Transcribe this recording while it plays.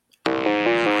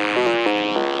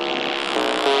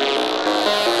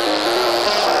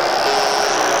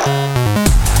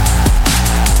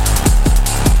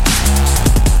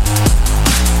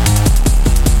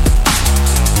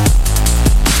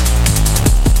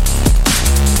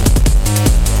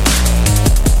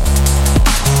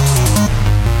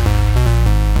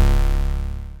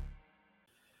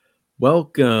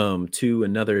Welcome to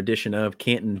another edition of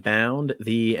Canton Bound,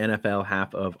 the NFL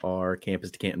half of our Campus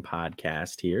to Canton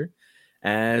podcast here.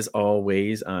 As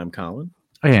always, I'm Colin.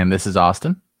 And this is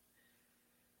Austin.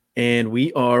 And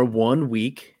we are 1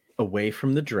 week away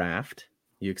from the draft.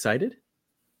 You excited?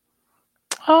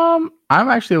 I'm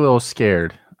actually a little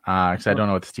scared because I don't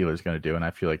know what the Steelers are going to do, and I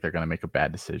feel like they're going to make a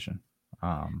bad decision.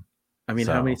 How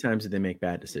many times did they make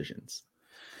bad decisions?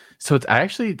 So it's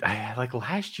like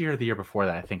last year or the year before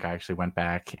that, I think I actually went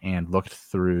back and looked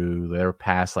through their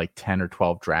past like 10 or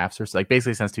 12 drafts or so, like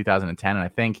basically since 2010. And I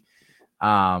think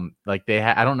I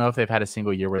don't know if they've had a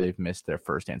single year where they've missed their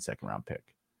first and second round pick.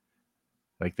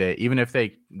 Like even if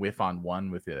they whiff on one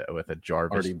with a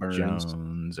Jarvis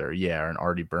Jones or an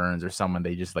Artie Burns or someone,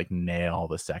 they just like nail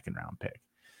the second round pick.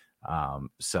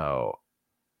 So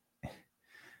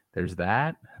there's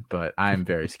that, but I'm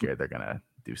very scared they're going to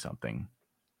do something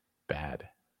bad.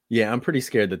 Yeah, I'm pretty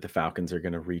scared that the Falcons are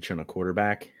going to reach on a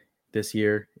quarterback this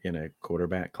year in a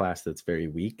quarterback class that's very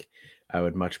weak. I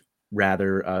would much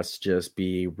rather us just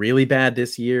be really bad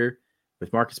this year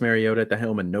with Marcus Mariota at the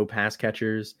helm and no pass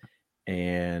catchers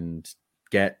and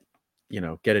get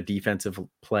a defensive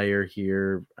player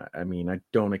here. I mean, I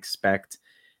don't expect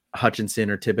Hutchinson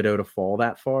or Thibodeau to fall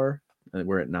that far.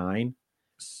 We're at 9.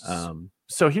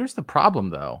 So here's the problem,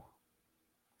 though.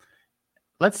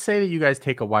 Let's say that you guys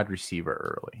take a wide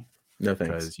receiver early. No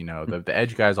thanks. Because, the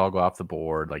edge guys all go off the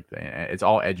board. It's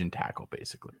all edge and tackle,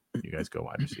 basically. You guys go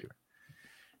wide receiver.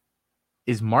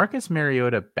 Is Marcus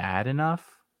Mariota bad enough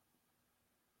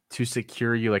to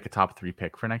secure you like a top 3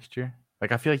 pick for next year?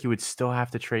 Like, I feel like you would still have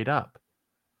to trade up.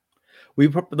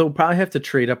 They'll probably have to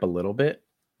trade up a little bit.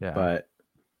 Yeah. But,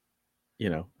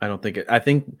 I don't think I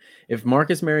think if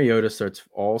Marcus Mariota starts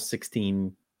all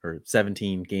 16 or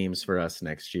 17 games for us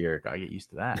next year, gotta get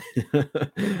used to that.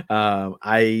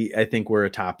 I think we're a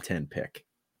top 10 pick.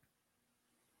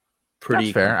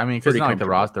 Pretty fair. I mean, because it's not like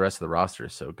the rest of the roster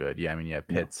is so good. Yeah, I mean, you have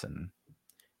Pitts and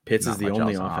Pitts is the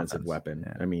only offensive weapon.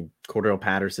 Yeah. I mean, Cordell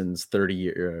Patterson's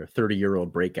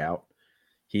 30-year-old breakout.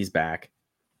 He's back.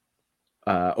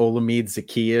 Olamide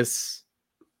Zaccheaus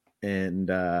and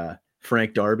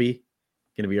Frank Darby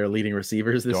going to be our leading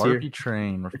receivers this year. Darby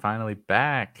train. We're finally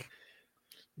back.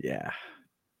 Yeah,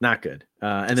 not good.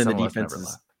 And then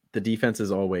the defense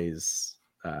is always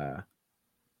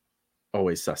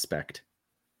suspect.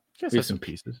 We have some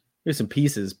pieces. We have some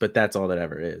pieces, but that's all that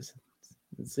ever is.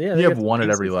 You have one at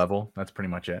every level. That's pretty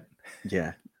much it.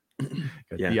 Yeah.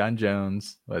 Deion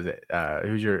Jones. Is it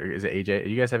AJ?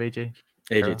 You guys have AJ?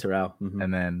 AJ Terrell. Mm-hmm.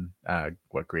 And then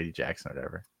Grady Jackson or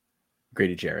whatever.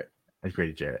 Grady Jarrett. It's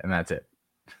Grady Jarrett, and that's it.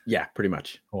 Yeah, pretty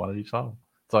much. A lot of each level.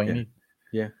 That's all you need.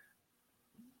 Yeah.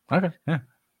 Okay. Yeah.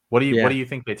 What do you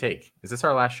think they take? Is this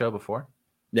our last show before?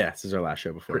 Yeah, this is our last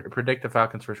show before. Predict the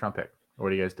Falcons' first round pick. What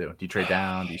do you guys do? Do you trade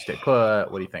down? Do you stay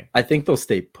put? What do you think? I think they'll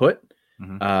stay put.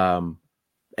 Mm-hmm.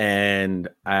 And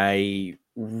I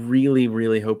really,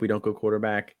 really hope we don't go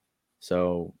quarterback.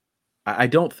 So I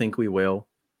don't think we will.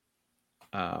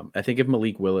 I think if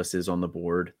Malik Willis is on the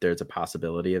board, there's a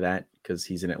possibility of that because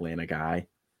he's an Atlanta guy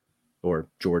or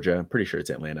Georgia. I'm pretty sure it's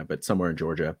Atlanta, but somewhere in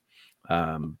Georgia.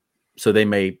 So they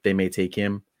may take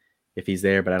him if he's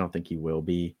there, but I don't think he will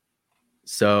be.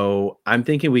 So I'm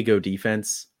thinking we go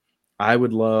defense. I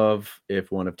would love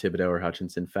if one of Thibodeau or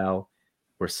Hutchinson fell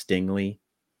or Stingley.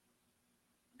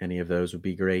 Any of those would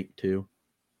be great too.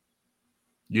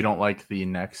 You don't like the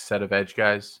next set of edge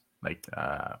guys like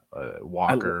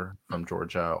Walker from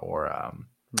Georgia or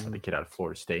the kid out of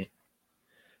Florida State?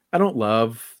 I don't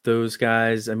love those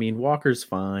guys. I mean, Walker's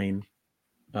fine.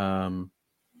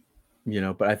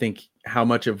 But I think how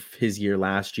much of his year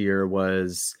last year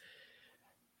was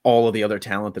all of the other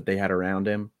talent that they had around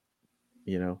him.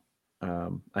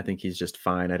 I think he's just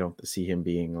fine. I don't see him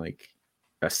being like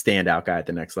a standout guy at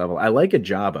the next level. I like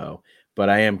Ajabo, but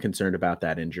I am concerned about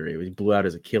that injury. He blew out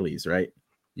his Achilles, right?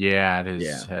 Yeah, at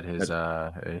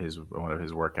his one of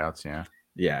his workouts.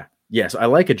 Yeah. So I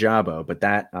like Ajabo, but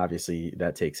that obviously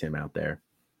that takes him out there.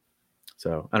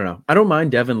 So I don't know. I don't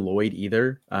mind Devin Lloyd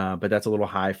either, but that's a little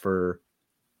high for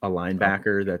a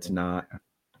linebacker that's not,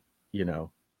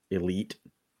 elite.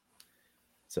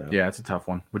 So yeah, it's a tough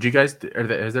one. Would you guys?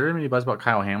 Is there any buzz about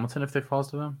Kyle Hamilton if they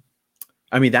falls to them?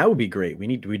 I mean, that would be great.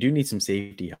 We do need some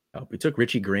safety help. We took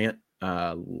Richie Grant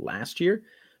last year,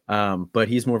 but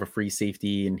he's more of a free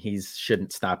safety, and he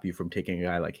shouldn't stop you from taking a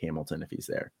guy like Hamilton if he's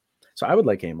there. So I would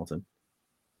like Hamilton.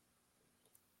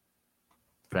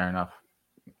 Fair enough.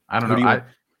 I don't know.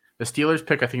 The Steelers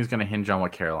pick, I think, is going to hinge on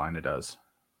what Carolina does.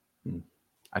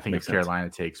 I think if Carolina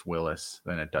takes Willis,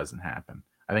 then it doesn't happen.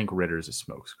 I think Ritter's a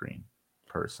smokescreen,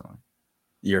 personally.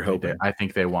 You're hoping. I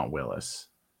think they want Willis.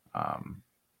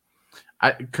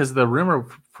 Because the rumor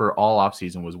for all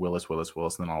offseason was Willis,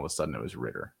 and then all of a sudden it was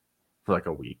Ritter for like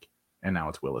a week, and now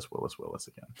it's Willis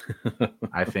again.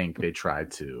 I think they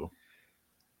tried to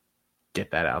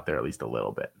get that out there at least a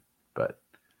little bit, but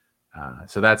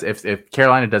so that's if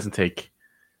Carolina doesn't take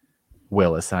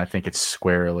Willis, then I think it's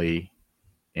squarely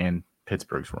in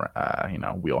Pittsburgh's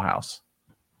wheelhouse.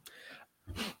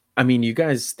 I mean, you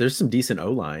guys, there's some decent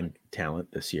O-line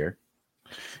talent this year.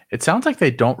 It sounds like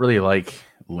they don't really like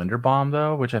Linderbaum,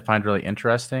 though, which I find really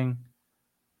interesting.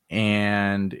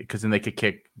 And because then they could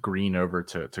kick Green over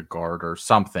to guard or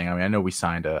something. I mean, I know we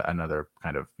signed another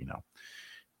kind of,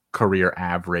 career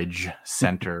average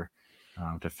center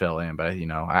to fill in. But,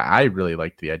 I really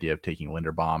liked the idea of taking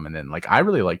Linderbaum. And then, I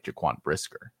really like Jaquan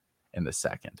Brisker in the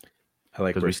second. I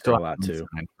like Brisker we still a lot, too.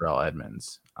 Terrell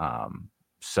Edmonds.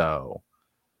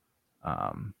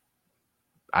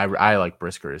 I like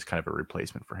Brisker as kind of a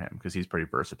replacement for him because he's pretty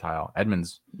versatile.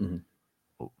 Edmonds,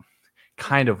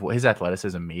 kind of his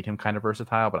athleticism made him kind of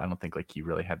versatile, but I don't think he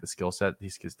really had the skill set. He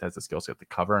has the skill set to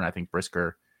cover, and I think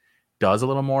Brisker does a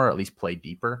little more, or at least play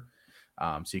deeper.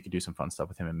 So you could do some fun stuff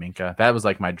with him and Minka. That was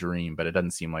my dream, but it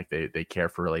doesn't seem like they care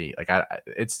for really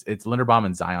it's Linderbaum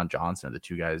and Zion Johnson are the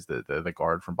two guys, the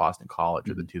guard from Boston College,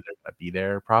 are the two that are going to be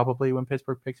there probably when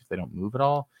Pittsburgh picks if they don't move at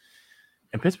all.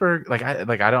 And Pittsburgh, I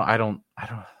don't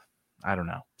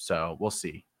know. So we'll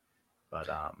see. But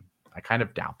I kind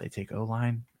of doubt they take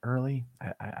O-line early.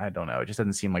 I don't know. It just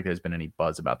doesn't seem like there's been any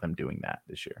buzz about them doing that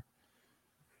this year.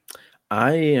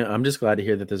 I'm just glad to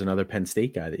hear that there's another Penn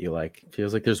State guy that you like.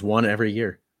 Feels like there's one every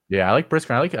year. Yeah, I like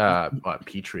Brisker. I like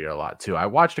Petrie a lot too. I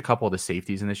watched a couple of the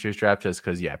safeties in this year's draft just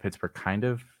because, Pittsburgh kind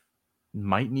of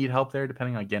might need help there,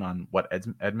 depending again on what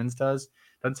Edmonds does.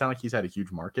 Doesn't sound like he's had a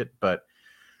huge market, but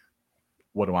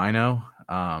what do I know?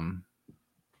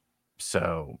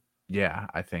 So yeah,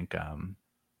 I think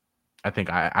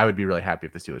I would be really happy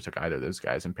if the Steelers took either of those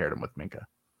guys and paired them with Minka.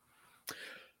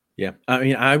 Yeah, I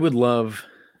mean, I would love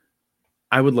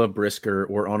Brisker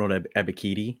or Arnold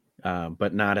Ebiketie,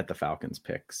 but not at the Falcons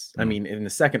picks. I mean, in the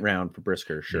second round for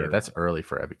Brisker, sure. Yeah, that's early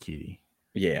for Ebiketie.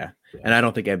 Yeah, and I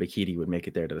don't think Ebiketie would make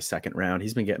it there to the second round.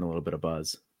 He's been getting a little bit of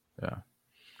buzz. Yeah,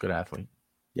 good athlete.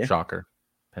 Yeah. Shocker.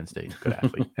 Penn State, good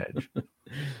athlete, edge.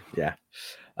 Yeah.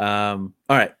 All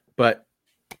right. But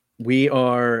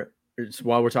while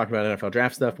we're talking about NFL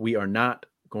draft stuff, we are not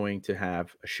going to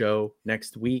have a show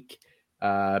next week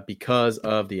because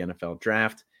of the NFL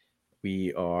draft.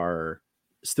 We are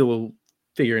still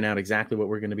figuring out exactly what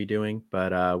we're going to be doing,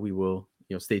 but we will,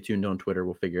 stay tuned on Twitter.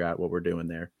 We'll figure out what we're doing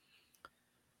there.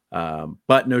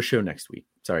 But no show next week.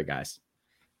 Sorry, guys.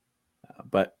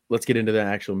 But let's get into the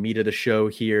actual meat of the show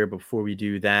here. Before we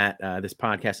do that, this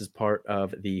podcast is part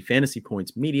of the Fantasy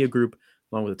Points Media Group,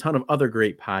 along with a ton of other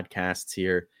great podcasts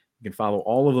here. You can follow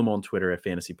all of them on Twitter at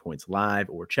Fantasy Points Live,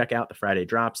 or check out the Friday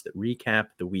drops that recap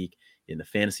the week in the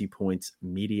Fantasy Points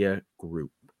Media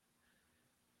Group.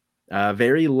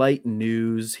 Very light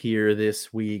news here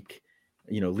this week.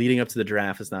 Leading up to the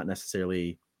draft is not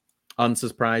necessarily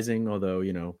unsurprising,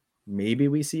 although, maybe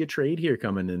we see a trade here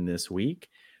coming in this week.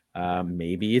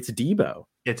 Maybe it's Debo.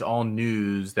 It's all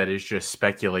news that is just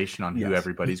speculation on who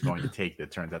everybody's going to take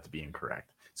that turns out to be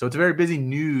incorrect. So it's a very busy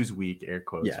news week, air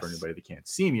quotes, for anybody that can't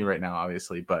see me right now,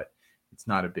 obviously, but it's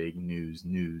not a big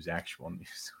actual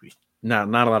news week. Not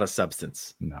a lot of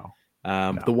substance. No.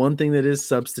 The one thing that is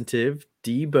substantive,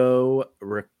 Debo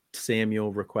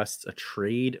Samuel requests a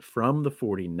trade from the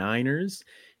 49ers.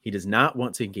 He does not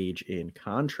want to engage in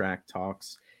contract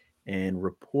talks, and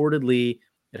reportedly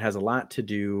it has a lot to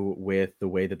do with the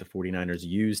way that the 49ers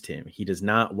used him. He does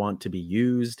not want to be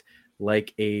used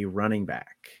like a running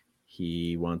back.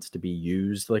 He wants to be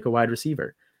used like a wide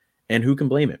receiver. And who can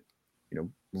blame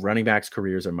him? Running backs'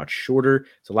 careers are much shorter.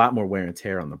 It's a lot more wear and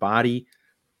tear on the body.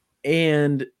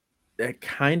 And that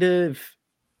kind of...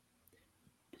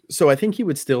 So I think he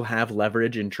would still have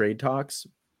leverage in trade talks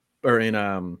or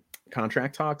in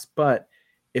contract talks, but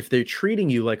if they're treating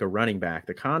you like a running back,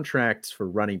 the contracts for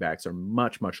running backs are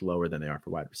much, much lower than they are for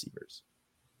wide receivers.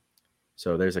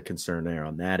 So there's a concern there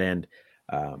on that end.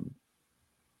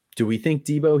 Do we think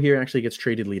Debo here actually gets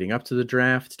traded leading up to the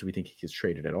draft? Do we think he gets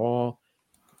traded at all?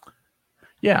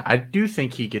 Yeah, I do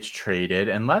think he gets traded,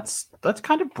 and let's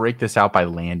kind of break this out by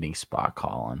landing spot,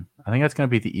 Colin. I think that's going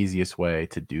to be the easiest way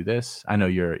to do this. I know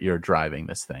you're driving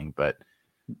this thing, but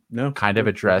no, kind of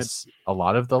address a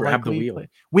lot of the grab the wheel.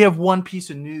 We have one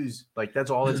piece of news, that's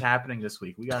all that's happening this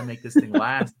week. We got to make this thing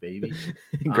last, baby.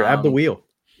 Grab the wheel.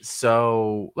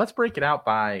 So let's break it out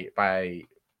by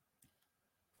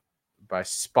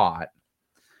spot.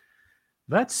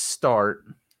 Let's start.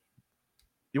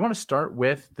 You want to start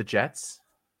with the Jets?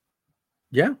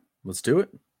 Yeah, let's do it.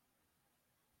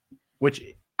 Which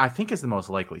I think is the most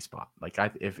likely spot. Like,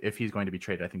 if he's going to be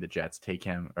traded, I think the Jets take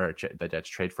him, or the Jets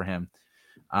trade for him.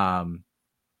 A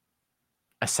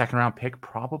second round pick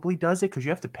probably does it because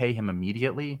you have to pay him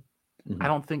immediately. I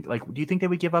don't think, like, do you think they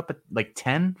would give up like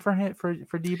 10 for him for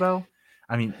Debo?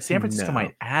 I mean, San Francisco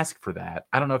might ask for that.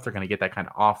 I don't know if they're going to get that kind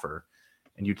of offer.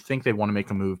 And you'd think they'd want to make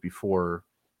a move before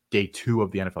day 2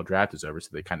 of the NFL draft is over, so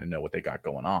they kind of know what they got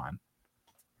going on.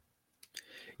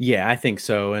 Yeah, I think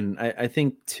so. And I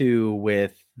think too,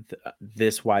 with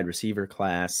this wide receiver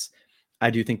class, I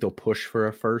do think they'll push for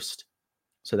a first.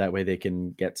 So that way they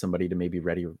can get somebody to maybe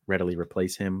readily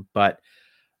replace him. But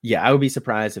yeah, I would be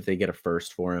surprised if they get a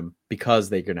first for him because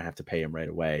they're going to have to pay him right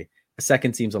away. A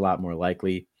second seems a lot more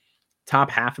likely.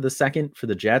 Top half of the second for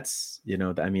the Jets,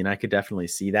 I mean, I could definitely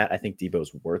see that. I think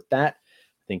Debo's worth that.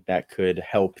 I think that could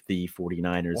help the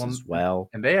 49ers as well.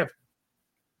 And they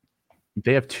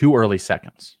have 2 early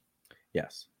seconds.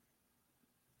 Yes.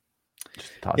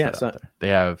 They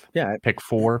have pick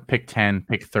 4, pick 10,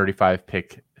 pick 35,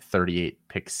 pick 38,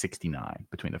 pick 69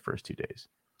 between the first 2 days.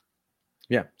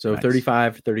 Yeah. So nice.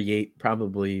 35, 38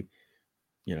 probably,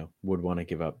 would want to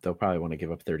give up. They'll probably want to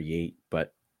give up 38,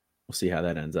 but we'll see how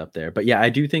that ends up there. But yeah, I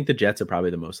do think the Jets are probably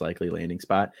the most likely landing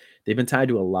spot. They've been tied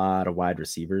to a lot of wide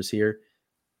receivers here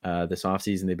this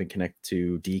offseason. They've been connected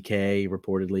to DK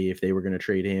reportedly. If they were going to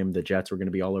trade him, the Jets were going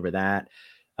to be all over that.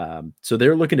 So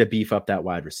they're looking to beef up that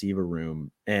wide receiver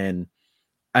room, and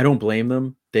I don't blame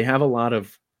them. They have a lot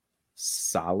of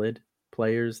solid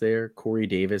players there. Corey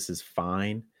Davis is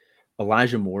fine.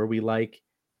 Elijah Moore, we like.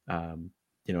 I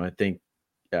think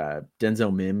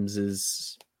Denzel Mims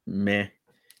is meh.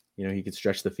 He could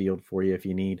stretch the field for you if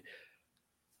you need.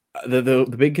 The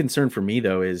big concern for me,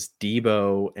 though, is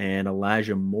Debo and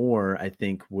Elijah Moore, I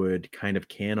think, would kind of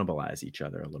cannibalize each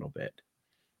other a little bit.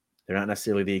 They're not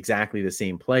necessarily exactly the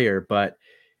same player, but,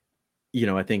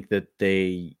 I think that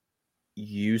they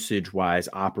usage-wise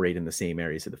operate in the same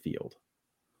areas of the field.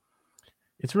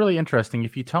 It's really interesting.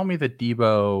 If you tell me that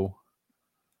Debo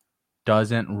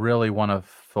doesn't really want to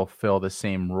fulfill the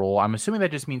same role, I'm assuming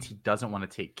that just means he doesn't want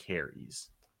to take carries.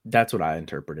 That's what I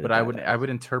interpreted. But I would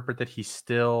interpret that he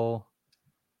still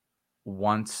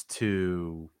wants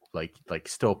to like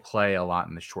still play a lot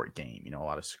in the short game, a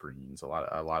lot of screens, a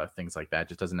lot of things like that.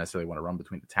 Just doesn't necessarily want to run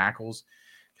between the tackles.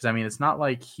 Because I mean, it's not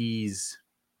like he's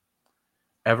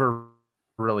ever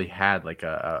really had like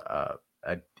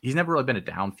he's never really been a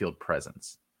downfield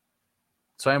presence.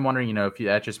 So I'm wondering, if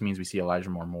that just means we see Elijah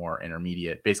Moore more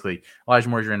intermediate. Basically, Elijah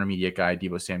Moore is your intermediate guy.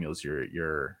 Debo Samuel's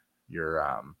your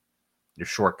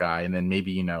short guy, and then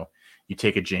maybe you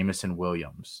take a Jameson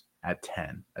Williams at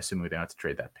 10, assuming we don't have to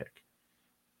trade that pick.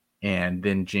 And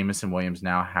then Jameson Williams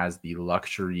now has the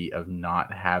luxury of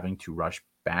not having to rush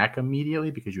back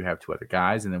immediately because you have 2 other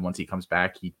guys. And then once he comes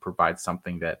back, he provides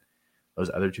something that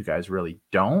those other 2 guys really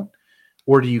don't.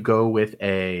 Or do you go with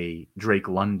a Drake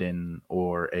London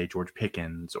or a George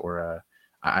Pickens or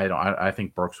I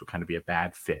think Burks would kind of be a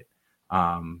bad fit.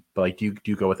 But like, do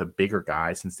you go with a bigger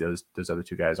guy since those other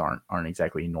 2 guys aren't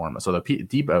exactly enormous? So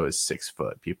Debo is 6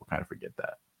 foot. People kind of forget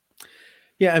that.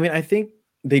 Yeah, I mean, I think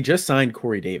they just signed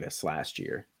Corey Davis last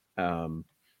year.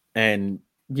 And,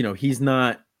 he's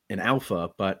not an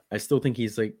alpha, but I still think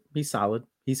he's solid.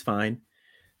 He's fine.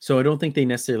 So I don't think they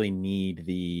necessarily need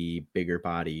the bigger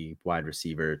body wide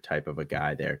receiver type of a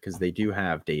guy there because they do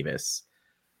have Davis.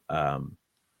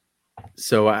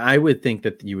 So I would think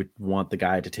that you would want the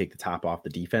guy to take the top off the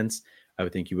defense. I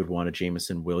would think you would want a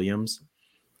Jameson Williams.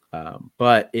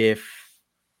 But if,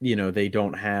 they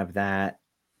don't have that,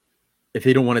 if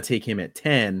they don't want to take him at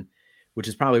 10, which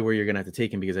is probably where you're going to have to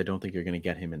take him because I don't think you're going to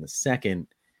get him in the second.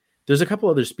 There's a couple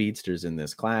other speedsters in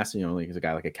this class. There's a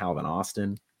guy like a Calvin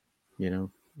Austin.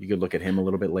 You could look at him a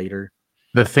little bit later.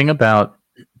 The thing about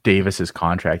Davis's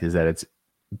contract is that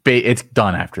it's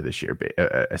done after this year.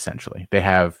 Essentially, they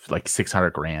have like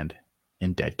 $600,000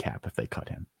 in dead cap if they cut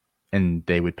him, and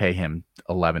they would pay him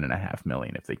 $11.5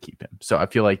 million if they keep him. So I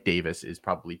feel like Davis is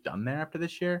probably done there after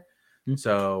this year. Mm-hmm.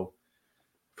 So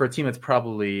for a team that's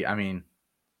probably, I mean,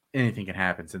 anything can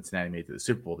happen. Cincinnati made it to the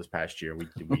Super Bowl this past year. We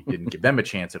didn't give them a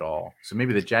chance at all. So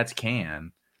maybe the Jets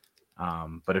can.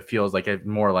 But it feels like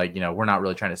more like, we're not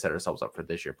really trying to set ourselves up for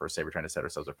this year per se. We're trying to set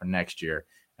ourselves up for next year.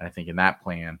 And I think in that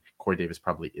plan, Corey Davis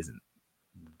probably isn't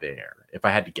there. If I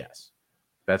had to guess,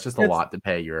 that's just a lot to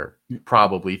pay your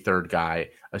probably 3rd guy,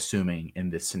 assuming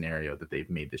in this scenario that they've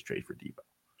made this trade for Debo.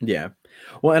 Yeah.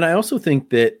 Well, and I also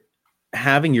think that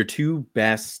having your 2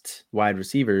 best wide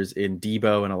receivers in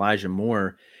Debo and Elijah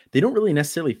Moore, they don't really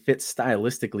necessarily fit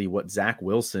stylistically what Zach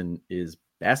Wilson is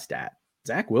best at.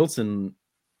 Zach Wilson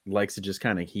likes to just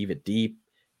kind of heave it deep.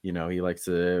 He likes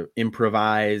to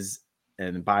improvise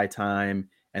and buy time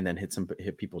and then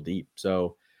hit people deep.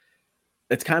 So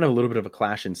it's kind of a little bit of a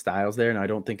clash in styles there. And I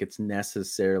don't think it's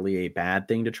necessarily a bad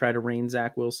thing to try to rein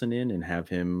Zach Wilson in and have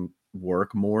him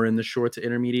work more in the short to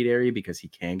intermediate area because he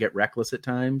can get reckless at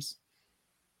times.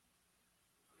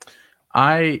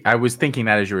 I was thinking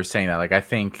that as you were saying that, like, I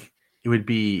think it would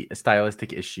be a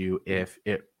stylistic issue if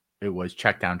it was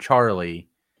check down Charlie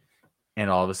and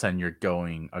all of a sudden you're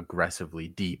going aggressively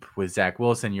deep. With Zach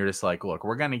Wilson, you're just like, look,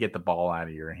 we're going to get the ball out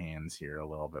of your hands here a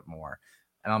little bit more.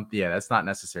 And that's not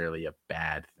necessarily a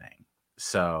bad thing.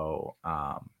 So,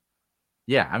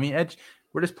 yeah, I mean,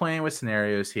 we're just playing with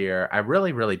scenarios here. I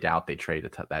really, really doubt they trade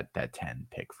that 10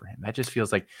 pick for him. That just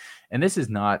feels like, and this is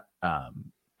not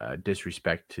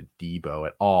disrespect to Deebo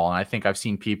at all. And I think I've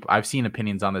seen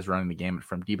opinions on this running the gamut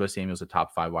from Deebo Samuel's a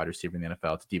top 5 wide receiver in the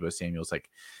NFL to Deebo Samuel's like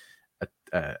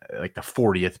the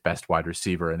 40th best wide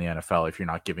receiver in the NFL. If you're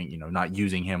not not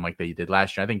using him like they did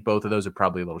last year, I think both of those are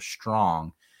probably a little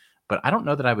strong. But I don't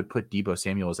know that I would put Deebo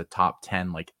Samuel as a top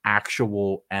 10, like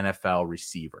actual NFL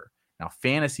receiver. Now,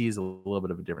 fantasy is a little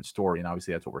bit of a different story. And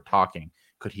obviously that's what we're talking.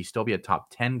 Could he still be a top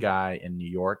 10 guy in New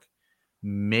York?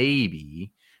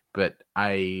 Maybe, but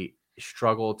I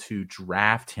struggle to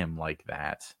draft him like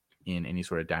that in any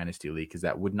sort of dynasty league, because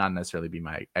that would not necessarily be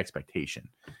my expectation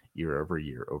year over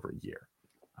year over year.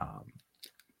 I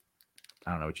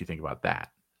don't know what you think about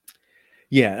that.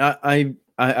 Yeah, I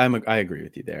agree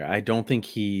with you there. I don't think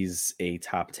he's a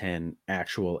top 10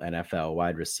 actual NFL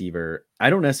wide receiver. I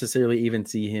don't necessarily even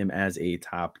see him as a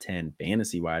top 10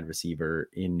 fantasy wide receiver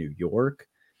in New York.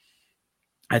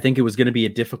 I think it was going to be a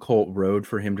difficult road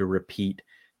for him to repeat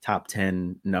top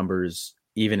 10 numbers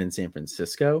even in San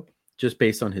Francisco, just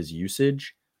based on his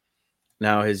usage.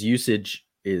 Now, his usage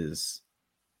is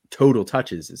total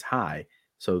touches is high,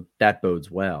 so that bodes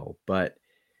well, but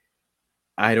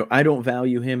I don't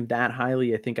value him that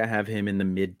highly. I think I have him in the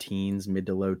mid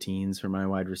to low teens for my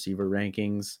wide receiver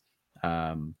rankings.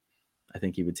 I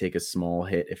think he would take a small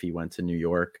hit if he went to New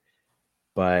York,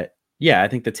 but yeah, I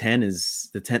think the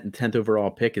 10th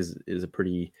overall pick is a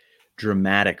pretty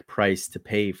dramatic price to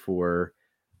pay for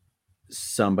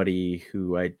somebody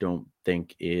who I don't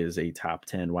think is a top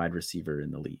 10 wide receiver in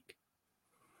the league.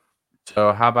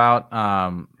 So how about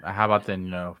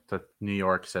then, the New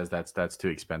York says that's too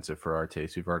expensive for our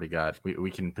taste. We've already got, we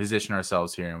can position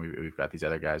ourselves here, and we've got these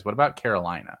other guys. What about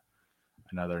Carolina?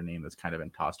 Another name that's kind of been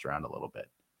tossed around a little bit.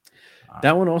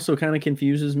 That one also kind of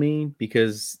confuses me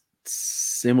because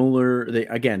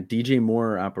DJ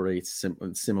Moore operates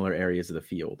similar areas of the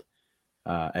field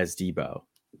as Deebo,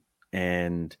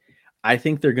 and I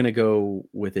think they're going to go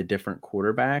with a different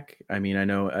quarterback. I mean, I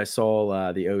know I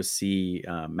saw the OC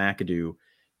McAdoo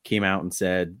came out and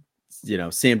said,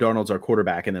 Sam Darnold's our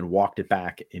quarterback, and then walked it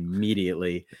back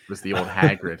immediately. It was the old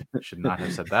Hagrid. Should not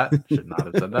have said that. Should not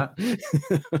have said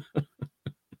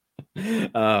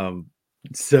that.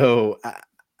 So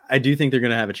I do think they're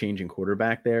going to have a change in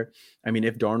quarterback there. I mean,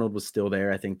 if Darnold was still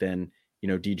there, I think then,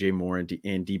 DJ Moore and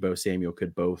Deebo Samuel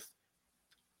could both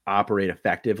operate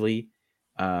effectively.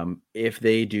 If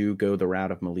they do go the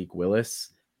route of Malik Willis,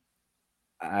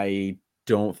 I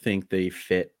don't think they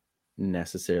fit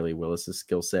necessarily Willis's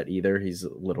skill set either. He's a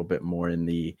little bit more in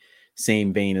the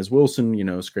same vein as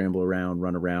Wilson, scramble around,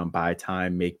 run around, buy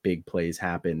time, make big plays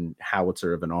happen,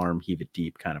 howitzer of an arm, heave it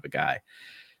deep kind of a guy.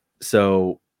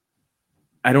 So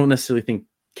I don't necessarily think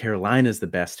Carolina's the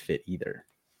best fit either.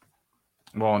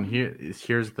 Well, and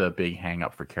here's the big hang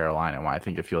up for Carolina, why I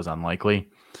think it feels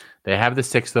unlikely. They have the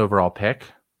 6th overall pick.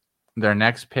 Their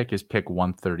next pick is pick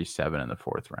 137 in the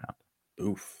 4th round.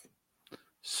 Oof.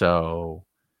 So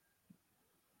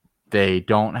they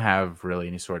don't have really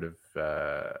any sort of,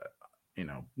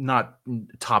 not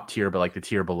top tier, but like the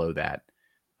tier below that.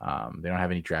 They don't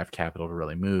have any draft capital to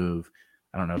really move.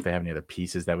 I don't know if they have any other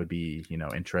pieces that would be,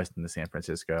 interesting to San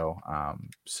Francisco.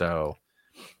 So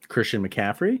Christian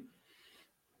McCaffrey.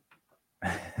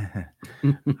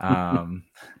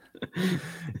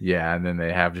 Yeah, and then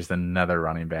they have just another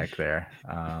running back there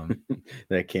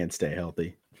that can't stay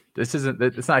healthy.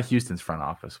 It's not Houston's front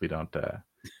office. We don't know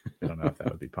if that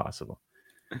would be possible.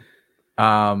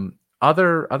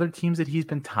 Other teams that he's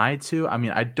been tied to, I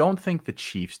mean, I don't think the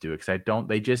Chiefs do, because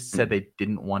they just said they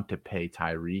didn't want to pay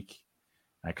Tyreek.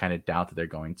 I kind of doubt that they're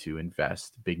going to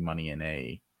invest big money in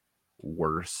a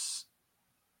worse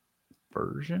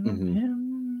version of him.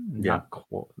 Yeah,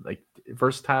 like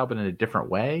versatile, but in a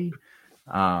different way.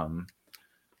 That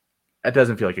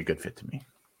doesn't feel like a good fit to me.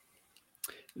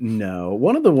 No,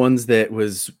 one of the ones that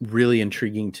was really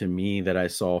intriguing to me that I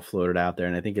saw floated out there,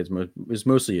 and I think it was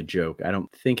mostly a joke. I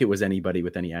don't think it was anybody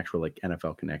with any actual like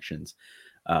NFL connections.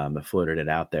 that floated it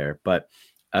out there. But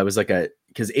I was like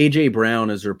because AJ Brown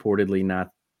is reportedly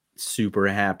not super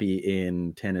happy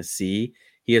in Tennessee.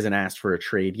 He hasn't asked for a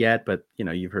trade yet, but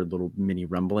you've heard little mini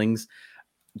rumblings.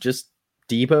 Just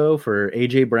Debo for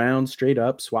AJ Brown, straight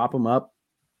up, swap them up,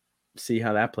 see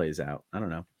how that plays out. I don't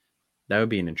know. That would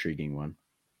be an intriguing one.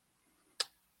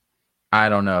 I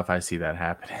don't know if I see that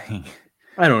happening.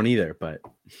 I don't either, but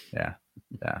yeah.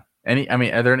 Are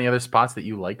there any other spots that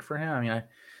you like for him? I mean,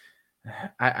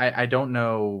 I don't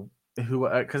know who,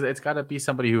 because it's got to be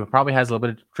somebody who probably has a little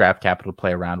bit of draft capital to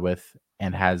play around with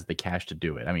and has the cash to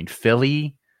do it. I mean,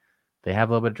 Philly, they have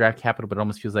a little bit of draft capital, but it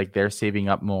almost feels like they're saving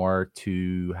up more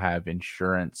to have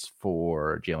insurance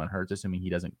for Jalen Hurts, assuming he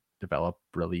doesn't develop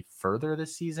really further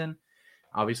this season.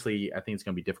 Obviously, I think it's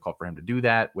going to be difficult for him to do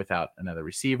that without another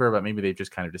receiver, but maybe they've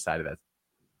just kind of decided that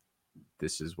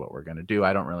this is what we're going to do.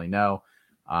 I don't really know.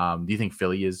 Do you think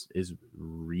Philly is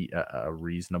a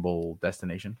reasonable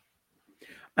destination?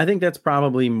 I think that's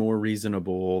probably more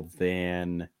reasonable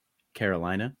than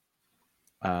Carolina.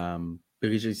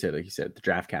 Because like you said, the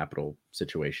draft capital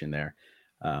situation there.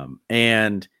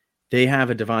 And they have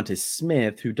a Devonta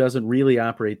Smith who doesn't really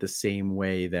operate the same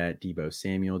way that Deebo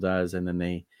Samuel does. And then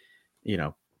they,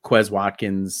 Quez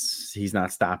Watkins, he's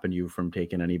not stopping you from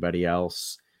taking anybody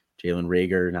else. Jalen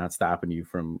Reagor not stopping you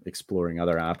from exploring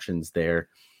other options there.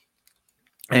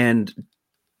 And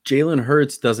Jalen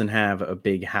Hurts doesn't have a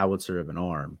big howitzer of an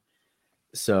arm.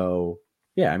 So,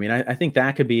 yeah, I mean, I think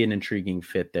that could be an intriguing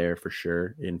fit there for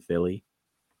sure in Philly.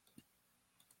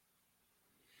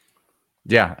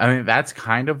 Yeah, I mean, that's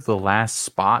kind of the last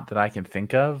spot that I can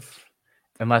think of,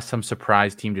 unless some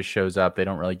surprise team just shows up. They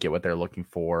don't really get what they're looking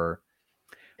for,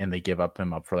 and they give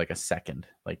him up for like a second,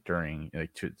 like during,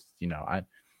 like, to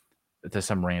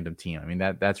some random team. I mean,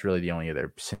 that's really the only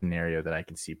other scenario that I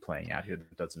can see playing out here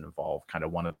that doesn't involve kind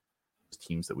of one of those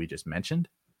teams that we just mentioned.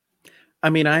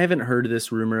 I mean, I haven't heard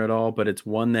this rumor at all, but it's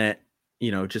one that,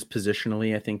 just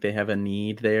positionally, I think they have a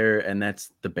need there, and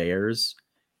that's the Bears.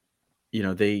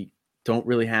 They don't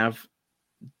really have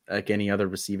like any other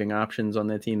receiving options on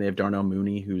that team. They have Darnell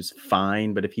Mooney, who's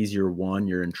fine, but if he's your one,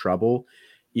 you're in trouble,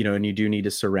 and you do need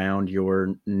to surround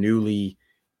your newly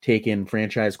taken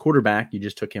franchise quarterback. You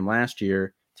just took him last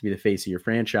year to be the face of your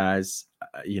franchise.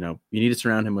 You need to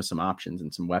surround him with some options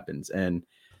and some weapons. And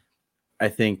I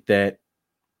think that,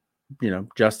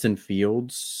 Justin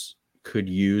Fields could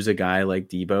use a guy like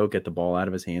Debo, get the ball out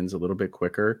of his hands a little bit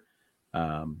quicker.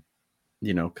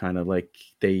 Kind of like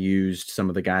they used some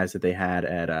of the guys that they had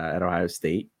at Ohio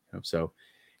State. So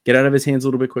get out of his hands a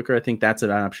little bit quicker. I think that's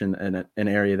an option and an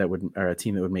area that would, or a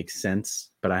team that would make sense,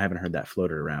 but I haven't heard that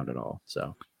floated around at all.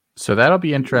 So that'll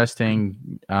be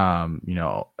interesting. They're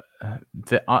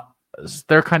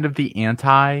kind of the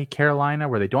anti-Carolina,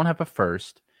 where they don't have a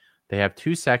first, they have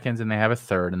 2 seconds, and they have a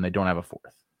third, and they don't have a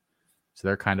fourth. So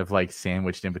they're kind of like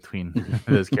sandwiched in between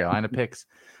those Carolina picks.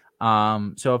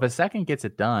 So if a second gets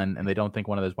it done and they don't think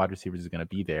one of those wide receivers is going to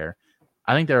be there,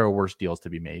 I think there are worse deals to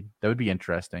be made. That would be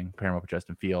interesting. Pair him up with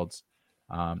Justin Fields.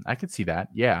 I could see that.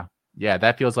 Yeah.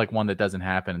 That feels like one that doesn't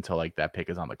happen until like that pick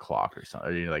is on the clock or something.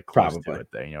 Or you're like close to it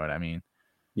there. You know what I mean?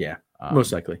 Yeah,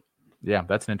 most likely. Yeah,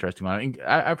 that's an interesting one. I mean,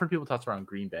 I've heard people talk around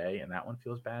Green Bay, and that one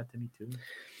feels bad to me too.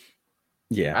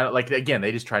 Yeah. Again,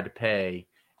 they just tried to pay,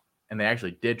 and they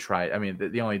actually did try. I mean,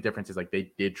 the only difference is like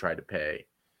they did try to pay.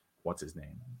 What's his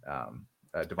name?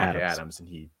 Davante Adams, and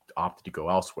he opted to go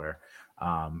elsewhere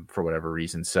for whatever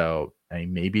reason. So I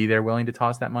mean, maybe they're willing to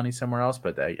toss that money somewhere else,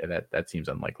 but that seems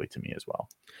unlikely to me as well.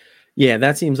 Yeah,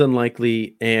 that seems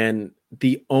unlikely. And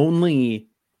the only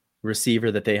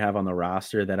receiver that they have on the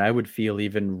roster that I would feel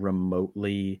even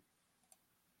remotely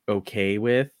okay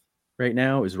with right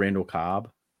now is Randall Cobb.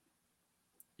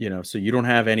 So you don't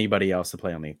have anybody else to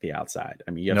play on the outside.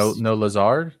 I mean, you have no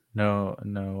Lazard, no,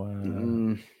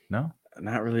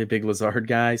 not really a big Lazard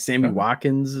guy. Sammy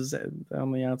Watkins is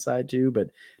on the outside too, but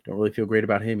don't really feel great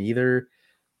about him either.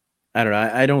 I don't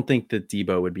know. I don't think that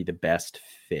Debo would be the best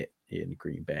fit in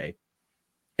Green Bay.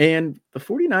 And the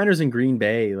 49ers in Green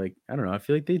Bay, like, I don't know. I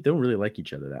feel like they don't really like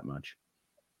each other that much.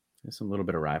 There's some little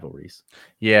bit of rivalries.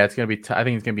 Yeah, it's going to be I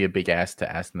think it's going to be a big ask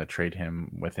them to trade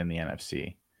him within the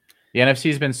NFC. The NFC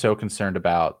has been so concerned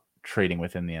about trading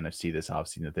within the NFC this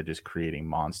offseason that they're just creating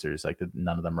monsters like that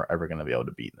none of them are ever going to be able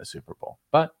to beat in the Super Bowl.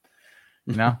 But,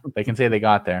 they can say they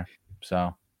got there.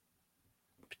 So,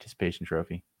 participation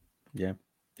trophy. Yeah.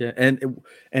 Yeah. And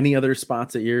any other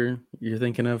spots that you're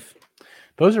thinking of?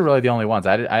 Those are really the only ones.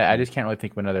 I just can't really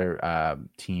think of another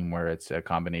team where it's a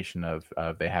combination of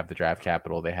they have the draft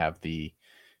capital, they have the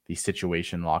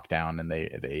situation locked down, and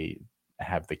they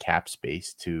have the cap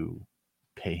space to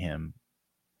pay him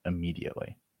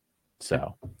immediately.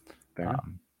 So, Fair.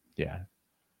 Yeah.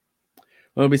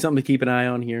 Well, it'll be something to keep an eye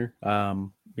on here.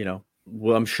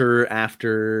 Well, I'm sure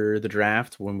after the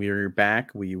draft, when we're back,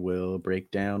 we will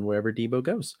break down wherever Debo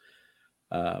goes.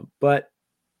 But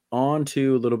on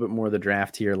to a little bit more of the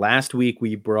draft here. Last week,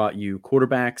 we brought you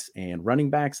quarterbacks and running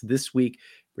backs. This week,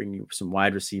 bring you some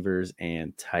wide receivers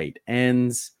and tight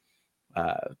ends.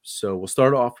 So we'll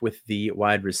start off with the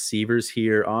wide receivers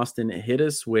here. Austin, hit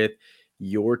us with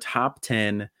your top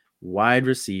 10 wide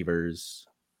receivers.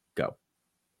 Go.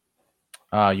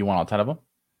 You want all 10 of them?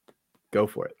 Go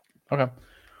for it. Okay.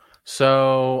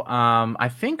 So I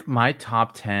think my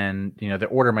top 10, the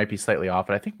order might be slightly off,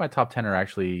 but I think my top 10 are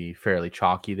actually fairly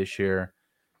chalky this year.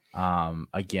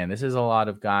 Again, this is a lot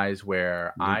of guys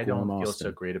where I don't feel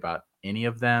so great about any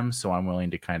of them. So I'm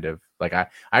willing to kind of I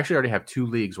actually already have 2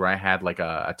 leagues where I had like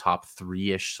a top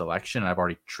 3-ish selection. And I've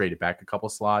already traded back a couple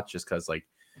slots just because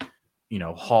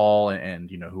Hall and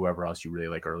whoever else you really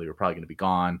like early are probably going to be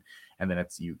gone. And then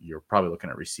you're probably looking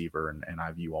at receiver, and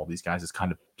I view all these guys as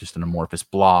kind of just an amorphous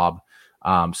blob.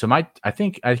 So I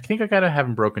think I gotta have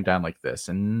them broken down like this.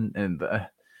 So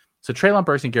Treylon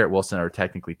Burks and Garrett Wilson are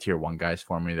technically tier 1 guys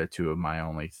for me. They're 2 of my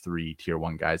only 3 tier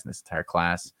 1 guys in this entire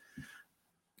class.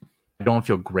 I don't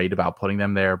feel great about putting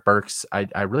them there. Burks,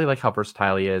 I really like how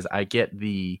versatile he is. I get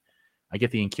the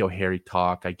N'Keal Harry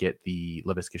talk. I get the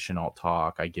Laviska Shenault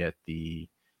talk. I get the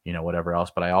whatever else.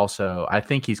 But I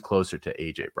think he's closer to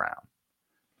AJ Brown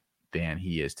than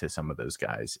he is to some of those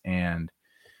guys. And,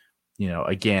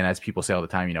 again, as people say all the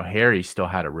time, Harry still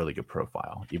had a really good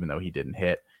profile, even though he didn't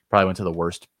hit. Probably went to the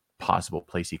worst possible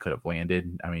place he could have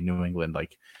landed. I mean, New England,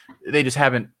 they just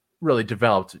haven't really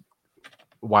developed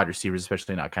wide receivers,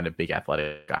 especially not kind of big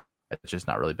athletic guys. It's just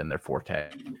not really been their forte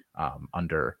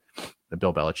under the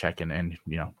Bill Belichick and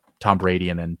Tom Brady,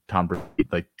 and then Tom Brady,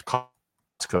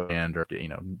 brand or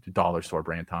dollar store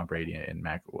brand Tom Brady and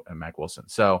Mac Wilson.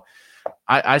 So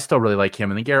I still really like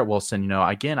him. And then Garrett Wilson,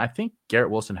 again, I think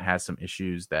Garrett Wilson has some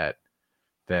issues that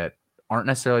aren't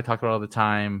necessarily talked about all the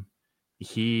time.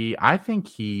 I think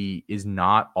he is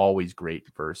not always great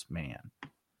versus man.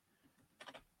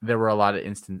 There were a lot of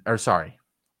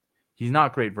he's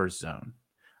not great versus zone.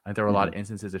 I think there were a lot of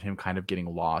instances of him kind of getting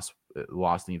lost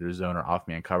in either zone or off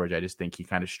man coverage. I just think he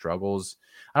kind of struggles.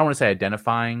 I don't want to say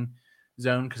identifying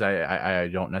zone because I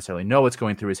don't necessarily know what's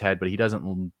going through his head, but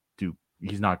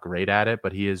he's not great at it,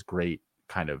 but he is great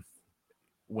kind of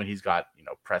when he's got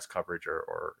press coverage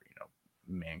or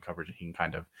man coverage. He can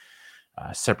kind of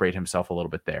separate himself a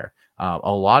little bit there.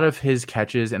 A lot of his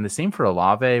catches, and the same for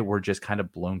Olave, were just kind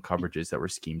of blown coverages that were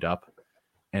schemed up,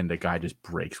 and the guy just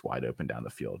breaks wide open down the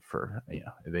field for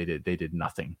they did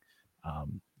nothing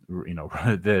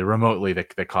remotely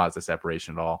that caused the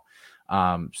separation at all.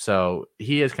 So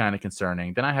he is kind of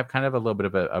concerning. Then I have kind of a little bit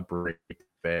of a break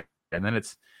there, and then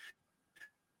it's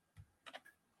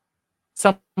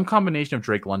some combination of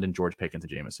Drake London, George Pickens,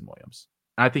 and Jameson Williams.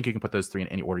 And I think you can put those 3 in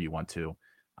any order you want to.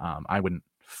 I wouldn't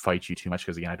fight you too much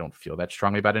because, again, I don't feel that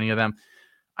strongly about any of them.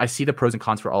 I see the pros and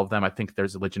cons for all of them. I think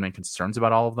there's legitimate concerns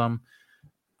about all of them.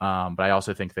 But I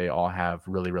also think they all have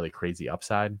really, really crazy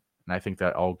upside. And I think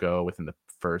that all go within the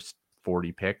first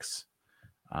 40 picks.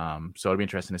 So it'll be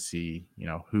interesting to see,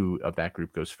 who of that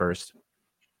group goes first.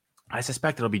 I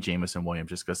suspect it'll be Jameson Williams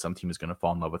just because some team is going to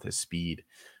fall in love with his speed.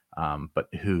 But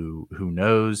who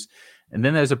knows? And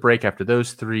then there's a break after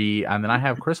those 3. And then I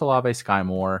have Chris Olave, Sky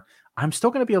Moore. I'm still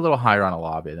going to be a little higher on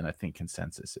Olave than I think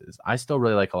consensus is. I still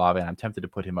really like Olave, and I'm tempted to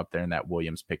put him up there in that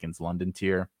Williams, Pickens, London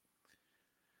tier.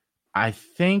 I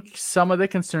think some of the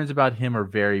concerns about him are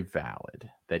very valid,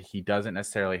 that he doesn't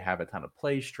necessarily have a ton of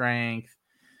play strength.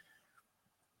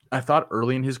 I thought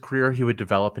early in his career he would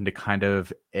develop into kind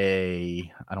of I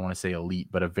don't want to say elite,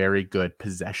 but a very good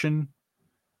possession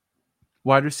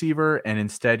wide receiver. And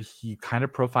instead he kind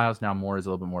of profiles now more as a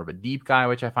little bit more of a deep guy,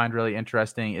 which I find really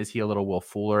interesting. Is he a little Will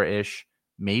Fuller-ish?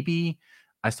 Maybe.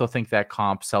 I still think that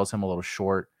comp sells him a little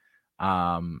short.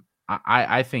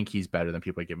 I think he's better than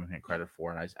people give him credit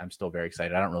for, and I'm still very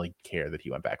excited. I don't really care that he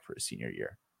went back for his senior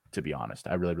year, to be honest.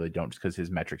 I really, really don't, just because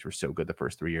his metrics were so good the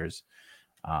first 3 years.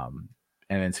 And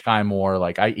then Sky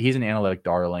Moore, he's an analytic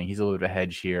darling. He's a little bit of a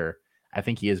hedge here. I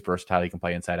think he is versatile. He can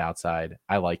play inside, outside.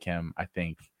 I like him. I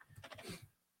think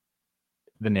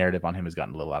the narrative on him has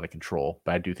gotten a little out of control,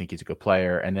 but I do think he's a good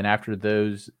player. And then after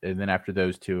those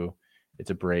 2,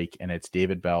 it's a break, and it's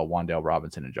David Bell, Wan'Dale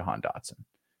Robinson, and Jahan Dotson.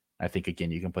 I think,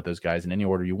 again, you can put those guys in any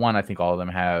order you want. I think all of them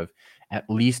have at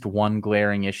least one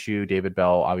glaring issue. David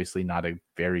Bell, obviously not a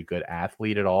very good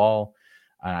athlete at all.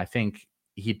 And I think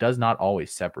he does not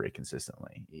always separate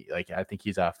consistently. I think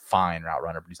he's a fine route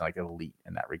runner, but he's not elite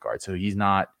in that regard. So he's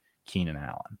not Keenan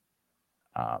Allen.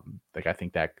 Like I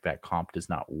think that comp does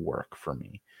not work for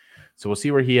me. So we'll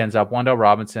see where he ends up. Wan'Dale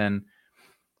Robinson,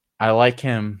 I like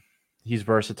him. He's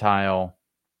versatile.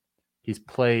 He's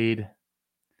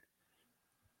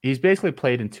basically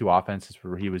played in 2 offenses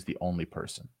where he was the only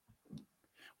person,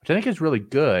 which I think is really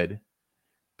good.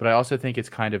 But I also think it's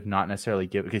kind of not necessarily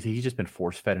good because he's just been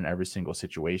force fed in every single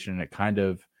situation. And it kind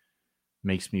of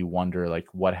makes me wonder like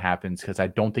what happens, because I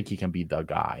don't think he can be the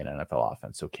guy in an NFL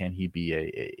offense. So can he be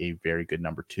a very good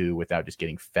number 2 without just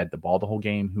getting fed the ball the whole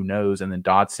game? Who knows? And then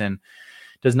Dotson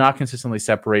does not consistently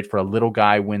separate. For a little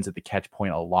guy, wins at the catch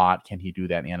point a lot. Can he do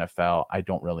that in the NFL? I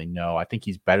don't really know. I think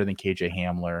he's better than KJ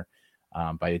Hamler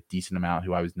by a decent amount,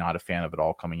 who I was not a fan of at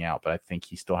all coming out, but I think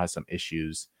he still has some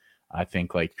issues. I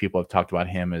think like people have talked about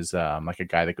him as like a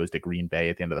guy that goes to Green Bay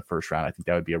at the end of the first round. I think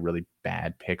that would be a really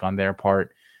bad pick on their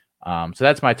part. So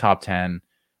that's my top 10.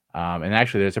 And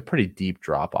actually there's a pretty deep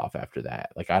drop off after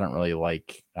that. Like I don't really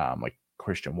like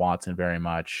Christian Watson very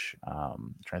much.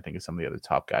 I'm trying to think of some of the other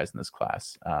top guys in this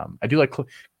class. I do like,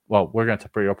 well, we'll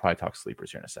probably talk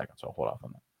sleepers here in a second. So I'll hold off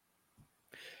on that.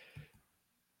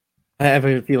 I have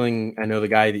a feeling I know the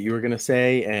guy that you were going to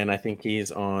say, and I think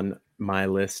he's on my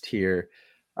list here.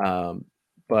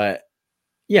 But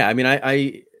yeah, I mean,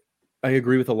 I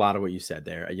agree with a lot of what you said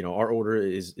there. You know, our order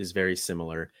is very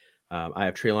similar. I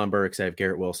have Treylon Burks, I have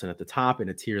Garrett Wilson at the top in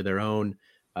a tier of their own.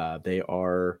 They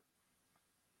are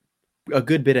a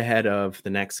good bit ahead of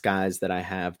the next guys that I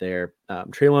have there.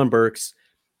 Treylon Burks,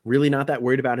 really not that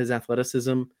worried about his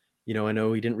athleticism. You know, I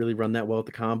know he didn't really run that well at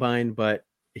the combine, but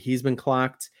he's been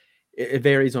clocked. It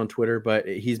varies on Twitter, but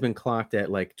he's been clocked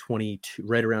at like 22,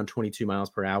 right around 22 miles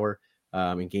per hour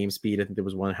in game speed. I think there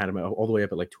was one that had him all the way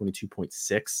up at like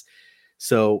 22.6.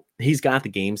 So he's got the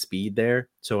game speed there.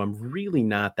 So I'm really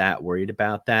not that worried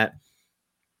about that.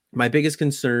 My biggest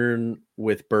concern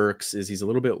with Burks is he's a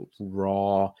little bit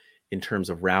raw in terms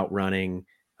of route running.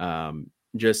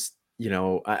 Just, you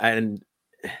know,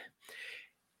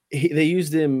 they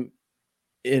used him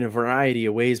in a variety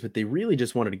of ways, but they really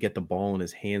just wanted to get the ball in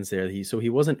his hands there. So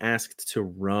he wasn't asked to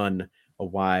run a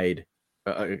wide,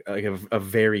 a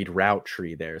varied route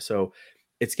tree there. So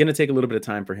it's going to take a little bit of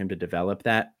time for him to develop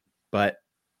that. But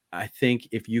I think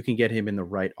if you can get him in the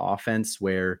right offense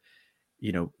where,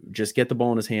 you know, just get the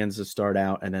ball in his hands to start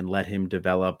out and then let him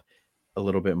develop a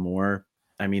little bit more.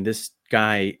 I mean, this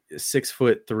guy,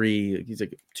 6'3", he's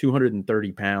like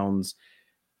 230 pounds,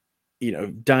 you know,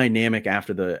 dynamic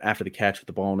after the catch with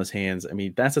the ball in his hands. I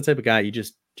mean, that's the type of guy you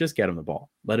just get him the ball,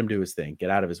 let him do his thing,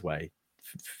 get out of his way,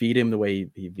 feed him the way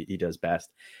he does best.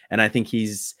 And I think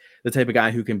he's the type of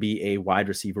guy who can be a wide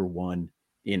receiver 1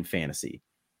 in fantasy.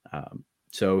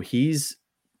 So he's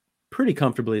pretty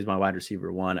comfortably as my wide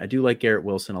receiver 1. I do like Garrett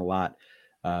Wilson a lot.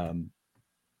 Like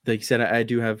you said, I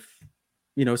do have,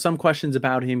 you know, some questions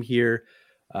about him here.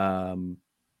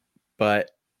 But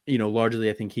you know, largely,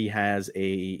 I think he has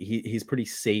he's pretty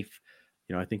safe.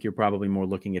 You know, I think you're probably more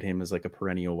looking at him as like a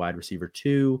perennial wide receiver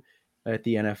 2 at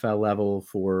the NFL level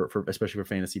for especially for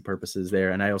fantasy purposes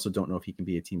there. And I also don't know if he can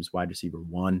be a team's wide receiver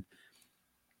 1.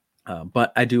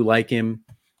 But I do like him.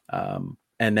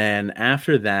 And then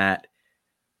after that,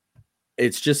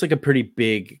 it's just like a pretty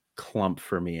big clump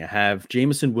for me. I have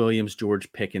Jameson Williams,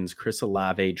 George Pickens, Chris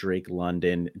Olave, Drake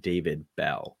London, David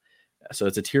Bell. So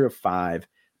it's a tier of 5.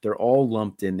 They're all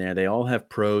lumped in there. They all have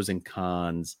pros and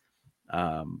cons.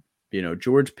 You know,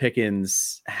 George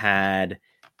Pickens had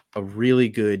a really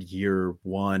good year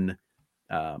 1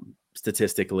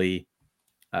 statistically,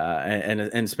 and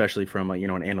especially from you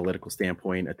know, an analytical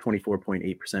standpoint, a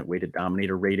 24.8% weighted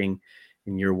dominator rating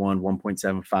in year 1,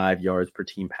 1.75 yards per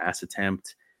team pass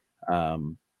attempt.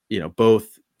 You know,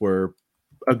 both were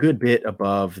a good bit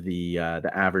above the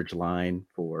average line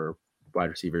for wide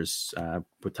receivers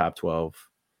with top 12.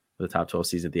 The top 12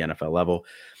 season at the NFL level.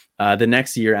 The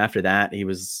next year after that, he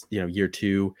was, you know, year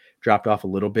 2 dropped off a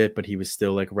little bit, but he was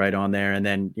still like right on there. And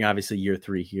then, you know, obviously year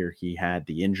 3 here, he had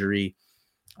the injury.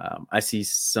 I see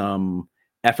some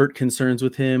effort concerns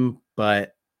with him,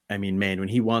 but I mean, man, when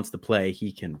he wants to play,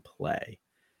 he can play.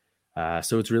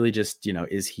 So it's really just, you know,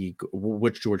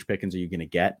 which George Pickens are you going to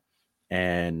get?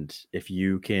 And if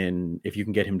you can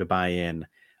get him to buy in,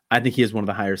 I think he has one of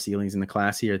the higher ceilings in the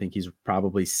class here. I think he's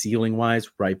probably ceiling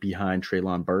wise right behind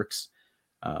Treylon Burks.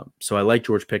 So I like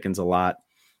George Pickens a lot.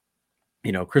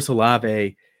 You know, Chris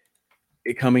Olave,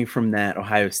 coming from that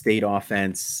Ohio State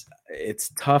offense, it's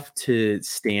tough to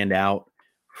stand out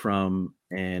from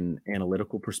an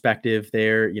analytical perspective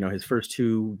there. You know, his first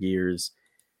year,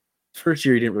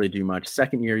 he didn't really do much.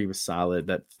 Second year, he was solid.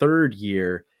 That third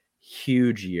year,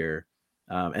 huge year.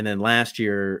 And then last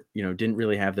year, you know, didn't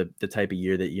really have the type of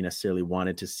year that you necessarily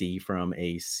wanted to see from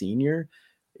a senior.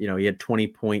 He had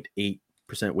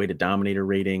 20.8% weighted dominator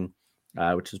rating,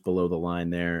 which is below the line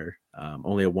there.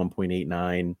 Only a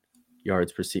 1.89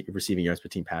 receiving yards per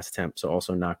team pass attempt, so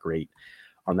also not great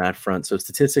on that front. So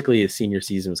statistically, his senior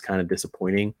season was kind of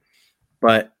disappointing.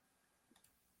 But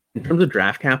in terms of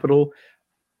draft capital,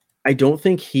 I don't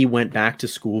think he went back to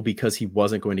school because he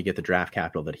wasn't going to get the draft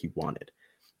capital that he wanted.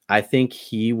 I think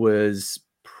he was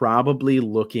probably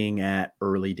looking at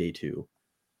early day 2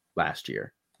 last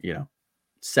year,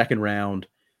 second round.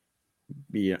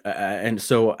 And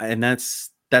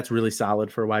that's really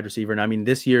solid for a wide receiver. And I mean,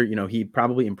 this year, he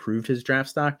probably improved his draft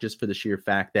stock just for the sheer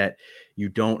fact that you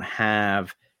don't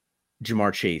have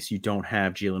Jamar Chase, you don't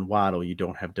have Jalen Waddle, you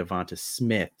don't have Devonta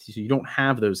Smith. You don't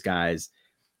have those guys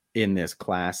in this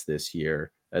class this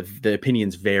year. The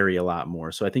opinions vary a lot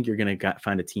more. So I think you're going to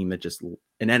find a team that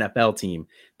an NFL team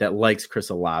that likes Chris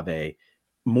Olave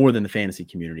more than the fantasy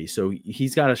community. So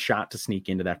he's got a shot to sneak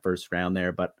into that first round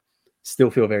there, but still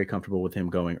feel very comfortable with him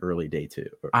going early day 2.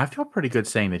 I feel pretty good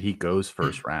saying that he goes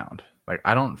first round. Like,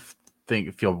 I don't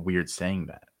feel weird saying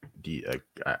that.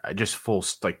 I just full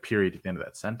period at the end of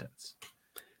that sentence.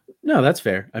 No, that's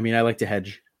fair. I mean, I like to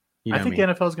hedge. I think the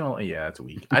NFL is going to, that's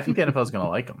weak. I think the NFL is going to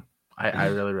like him. I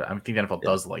think the NFL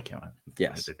does like him.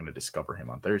 Yes. They're going to discover him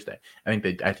on Thursday. I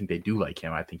think they do like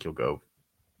him. I think he'll go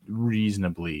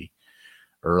reasonably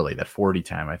early. That 40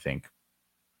 time, I think,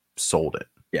 sold it.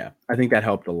 Yeah, I think that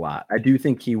helped a lot. I do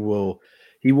think he will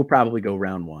probably go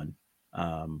round 1.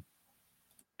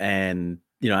 And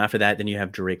after that, then you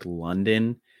have Drake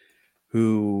London,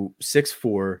 who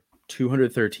 6'4",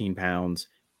 213 pounds,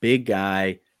 big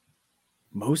guy.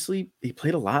 Mostly he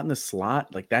played a lot in the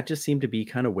slot. Like, that just seemed to be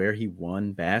kind of where he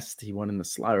won best. He won in the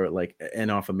slot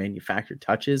and off of manufactured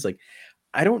touches. Like,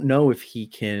 I don't know if he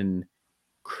can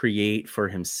create for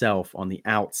himself on the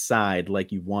outside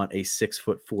like you want a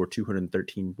 6'4",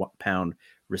 213-pound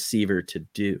receiver to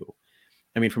do.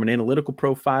 I mean, from an analytical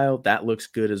profile, that looks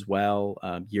good as well.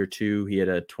 Year 2, he had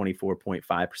a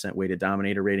 24.5% weighted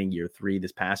dominator rating. Year 3,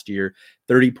 this past year,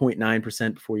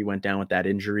 30.9% before he went down with that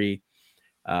injury.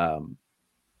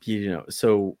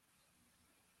 So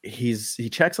he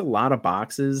checks a lot of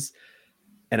boxes,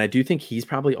 and I do think he's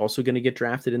probably also going to get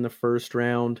drafted in the first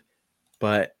round,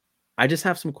 but I just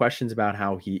have some questions about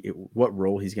what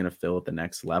role he's going to fill at the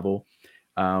next level.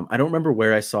 I don't remember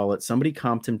where I saw it. Somebody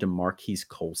comped him to Marquise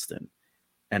Colston,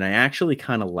 and I actually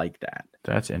kind of like that.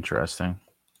 That's interesting.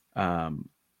 I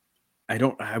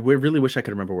really wish I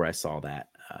could remember where I saw that.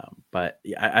 But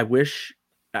I wish,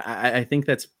 I think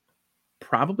that's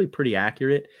probably pretty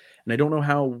accurate. And I don't know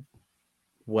how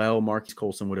well Marquise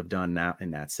Colston would have done now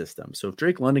in that system. So if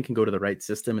Drake London can go to the right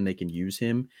system and they can use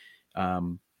him,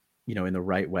 in the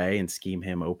right way and scheme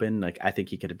him open, like, I think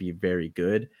he could be very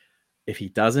good. If he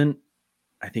doesn't,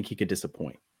 I think he could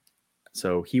disappoint.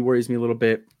 So he worries me a little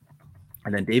bit.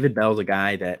 And then David Bell's a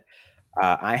guy that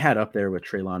I had up there with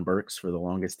Treylon Burks for the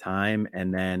longest time.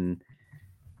 And then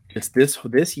just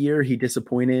this year, he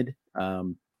disappointed.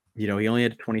 He only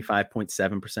had a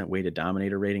 25.7% weighted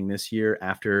dominator rating this year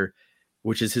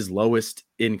which is his lowest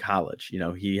in college.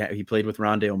 He played with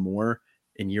Rondale Moore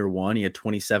in year 1. He had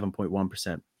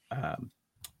 27.1%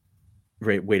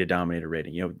 weighted dominator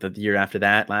rating. The year after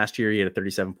that, last year, he had a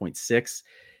 37.6.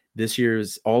 This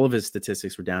year's all of his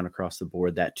statistics were down across the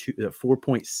board. That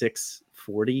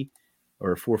 4.640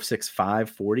 or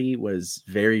 4.6540 was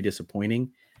very disappointing.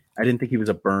 I didn't think he was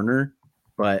a burner,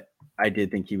 but I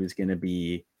did think he was going to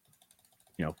be,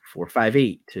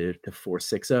 4.58 to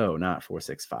 4.60, not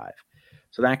 4.65.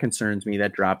 So that concerns me.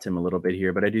 That dropped him a little bit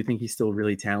here, but I do think he's still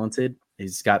really talented.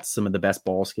 He's got some of the best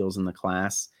ball skills in the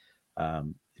class.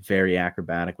 Very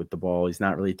acrobatic with the ball. He's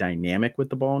not really dynamic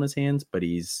with the ball in his hands, but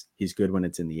he's good when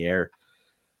it's in the air.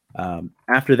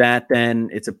 After that, then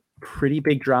it's a pretty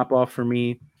big drop off for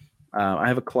me. I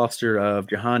have a cluster of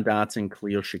Jahan Dotson,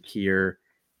 Khalil Shakir,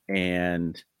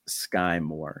 and Sky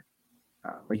Moore.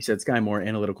 Like you said, Sky Moore,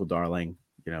 analytical darling.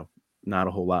 Not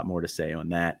a whole lot more to say on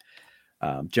that.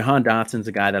 Jahan Dotson's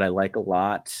a guy that I like a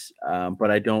lot,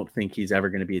 but I don't think he's ever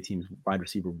going to be a team's wide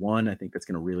receiver 1. I think that's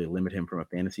going to really limit him from a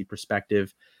fantasy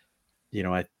perspective.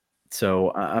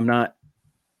 So I'm not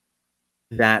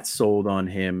that sold on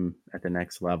him at the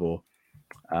next level.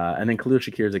 And then Khalil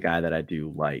Shakir is a guy that I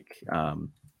do like.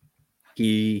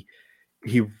 He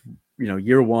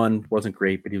year 1 wasn't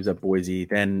great, but he was at Boise.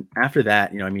 Then after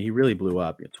that, he really blew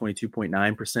up.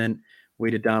 22.9%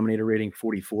 weighted dominator rating,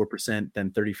 44%, then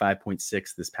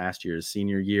 35.6 this past year's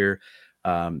senior year.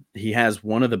 He has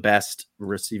one of the best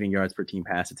receiving yards per team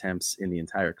pass attempts in the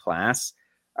entire class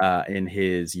in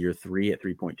his year 3 at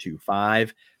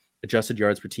 3.25. adjusted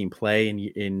yards per team play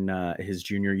in his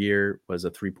junior year was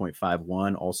a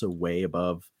 3.51, also way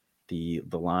above the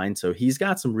line. So he's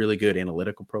got some really good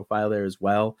analytical profile there as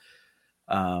well.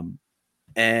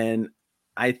 And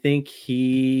I think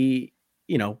he,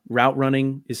 route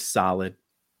running is solid,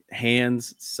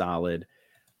 hands solid,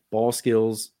 ball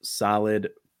skills solid,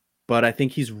 but I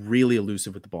think he's really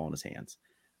elusive with the ball in his hands.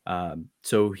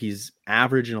 So he's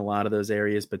average in a lot of those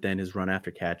areas, but then his run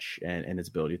after catch and his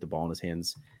ability with the ball in his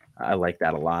hands, I like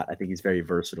that a lot. I think he's very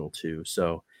versatile too.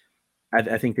 So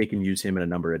I think they can use him in a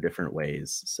number of different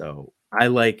ways. So I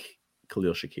like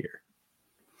Khalil Shakir.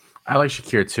 I like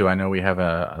Shakir too. I know we have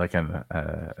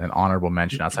an honorable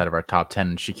mention outside of our top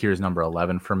 10. Shakir is number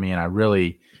 11 for me, and I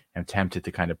really am tempted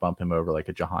to kind of bump him over like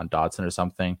a Jahan Dotson or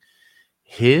something.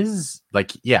 His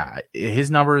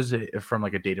numbers from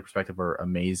like a data perspective are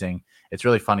amazing. It's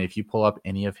really funny if you pull up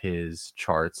any of his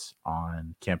charts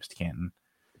on Campus to Canton.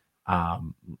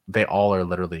 They all are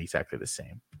literally exactly the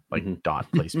same, like dot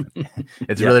placement.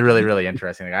 It's really, really, really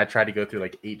interesting. Like I tried to go through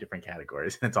like 8 different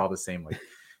categories, and it's all the same. Like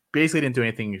basically didn't do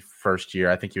anything first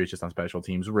year. I think he was just on special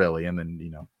teams, really, and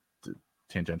then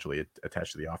tangentially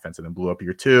attached to the offense, and then blew up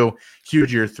year 2,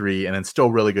 huge year 3, and then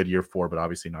still really good year 4, but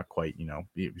obviously not quite.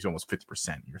 He's almost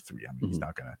 50% year 3. I mean, he's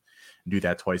not gonna do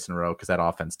that twice in a row because that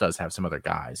offense does have some other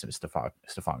guys, and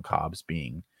Stephon Cobbs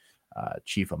being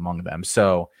chief among them.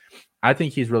 So I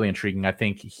think he's really intriguing. I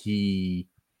think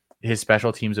his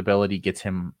special teams ability gets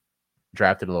him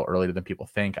drafted a little earlier than people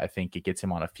think. I think it gets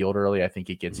him on a field early. I think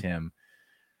it gets him,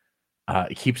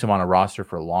 it keeps him on a roster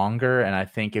for longer. And I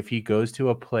think if he goes to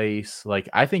a place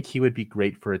I think he would be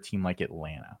great for a team like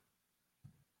Atlanta,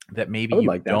 that maybe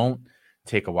you don't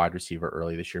take a wide receiver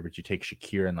early this year, but you take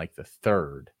Shakir in like the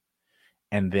 3rd.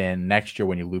 And then next year,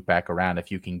 when you loop back around, if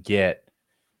you can get,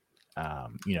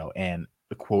 and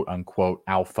the quote unquote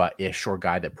alpha-ish or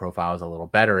guy that profiles a little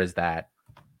better is that,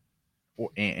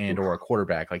 or a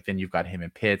quarterback, like then you've got him in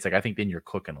Pitts. Like I think then you're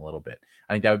cooking a little bit.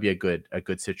 I think that would be a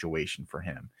good situation for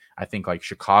him. I think like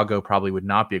Chicago probably would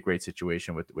not be a great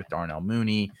situation with Darnell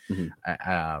Mooney,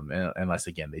 unless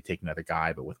again they take another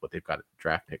guy. But with what they've got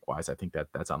draft pick wise, I think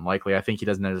that's unlikely. I think he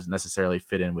doesn't necessarily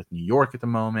fit in with New York at the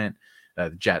moment.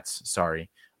 The Jets, sorry.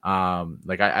 I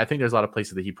think there's a lot of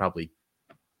places that he probably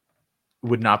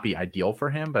would not be ideal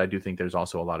for him, but I do think there's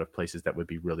also a lot of places that would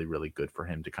be really, really good for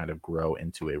him to kind of grow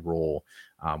into a role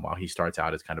while he starts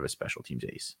out as kind of a special teams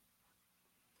ace.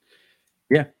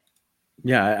 Yeah.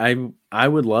 I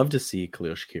would love to see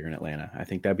Khalil Shakir in Atlanta. I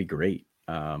think that'd be great.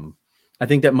 I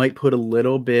think that might put a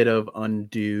little bit of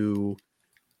undue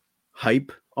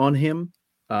hype on him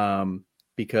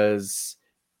because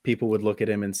people would look at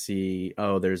him and see,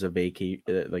 there's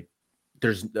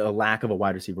there's a lack of a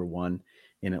wide receiver 1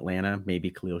 in Atlanta. Maybe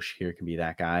Khalil Shakir can be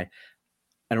that guy.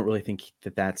 I don't really think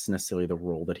that that's necessarily the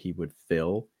role that he would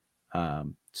fill.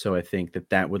 So I think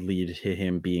that would lead to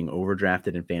him being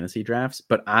overdrafted in fantasy drafts.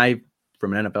 But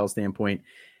from an NFL standpoint,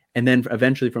 and then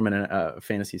eventually from a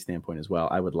fantasy standpoint as well,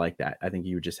 I would like that. I think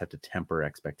you would just have to temper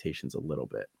expectations a little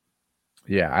bit.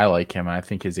 Yeah, I like him. I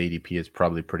think his ADP is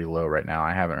probably pretty low right now.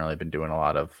 I haven't really been doing a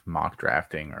lot of mock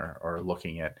drafting or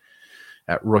looking at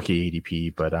rookie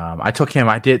ADP, but I took him.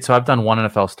 So I've done one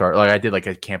NFL start. I did like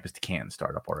a Campus to Canton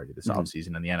startup already this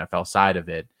offseason, and the NFL side of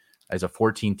it as a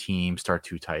 14 team start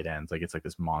 2 tight ends. It's like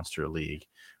this monster league.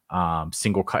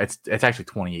 It's actually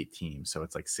 28 teams, so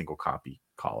it's like single copy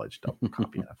college, double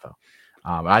copy NFL.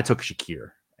 I took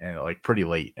Shakir and pretty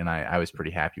late, and I was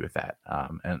pretty happy with that.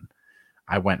 And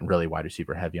I went really wide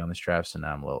receiver heavy on this draft, so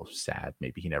now I'm a little sad.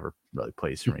 Maybe he never really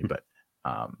plays for me, but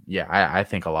I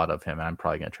think a lot of him, and I'm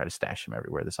probably going to try to stash him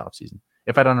everywhere this offseason.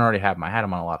 If I don't already have him, I had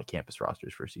him on a lot of campus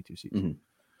rosters for C2 season.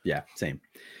 Yeah, same.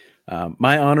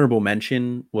 My honorable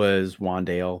mention was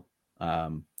Wandale.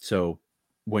 So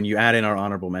when you add in our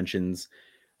honorable mentions,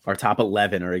 our top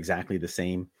 11 are exactly the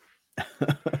same.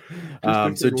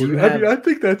 So do you have... I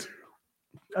think that's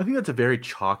a very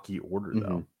chalky order,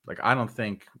 though. I don't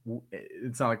think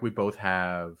it's not like we both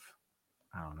have,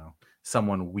 I don't know,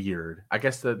 someone weird. I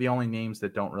guess the only names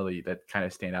that kind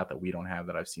of stand out that we don't have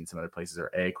that I've seen some other places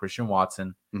are Christian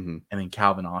Watson and then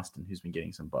Calvin Austin, who's been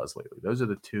getting some buzz lately. Those are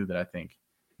the 2 that I think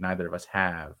neither of us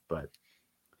have, but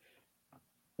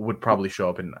would probably show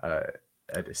up in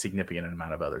a significant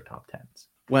amount of other top 10s.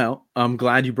 Well, I'm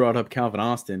glad you brought up Calvin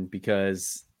Austin,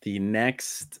 because the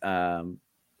next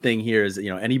thing here is,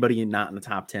 anybody not in the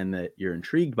top 10 that you're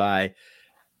intrigued by,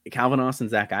 Calvin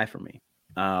Austin's that guy for me.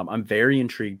 I'm very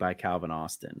intrigued by Calvin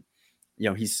Austin.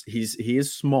 He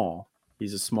is small.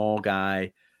 He's a small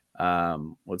guy.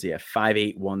 What's he at?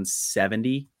 5'8",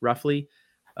 170 roughly.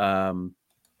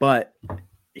 But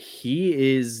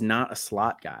he is not a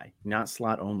slot guy, not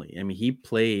slot only. I mean, he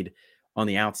played on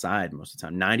the outside most of the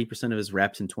time. 90% of his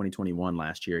reps in 2021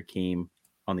 last year came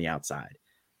on the outside.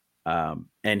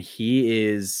 And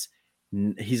he's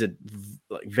a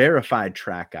verified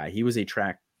track guy. He was a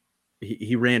track.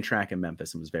 He ran track in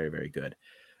Memphis and was very, very good.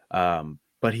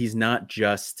 But he's not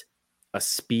just a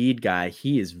speed guy.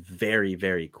 He is very,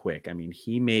 very quick. I mean,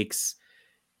 he makes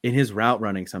in his route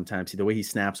running sometimes the way he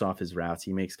snaps off his routes,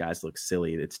 he makes guys look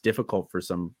silly. It's difficult for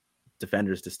some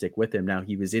defenders to stick with him. Now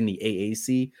he was in the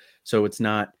AAC, so it's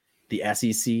not the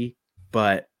SEC,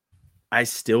 but I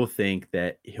still think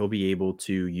that he'll be able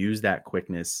to use that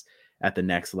quickness at the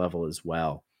next level as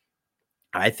well.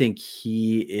 I think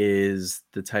he is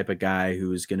the type of guy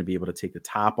who's going to be able to take the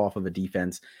top off of a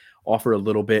defense, offer a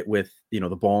little bit with,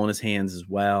 the ball in his hands as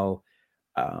well.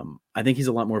 I think he's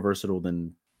a lot more versatile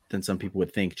than some people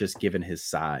would think, just given his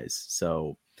size.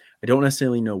 So I don't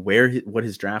necessarily know what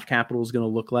his draft capital is going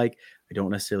to look like. I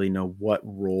don't necessarily know what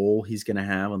role he's going to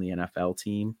have on the NFL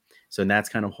team. So that's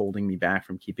kind of holding me back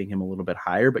from keeping him a little bit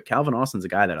higher. But Calvin Austin's a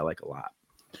guy that I like a lot.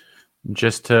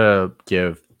 Just to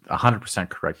give 100%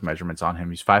 correct measurements on him,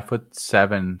 he's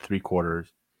 5'7", 3/4,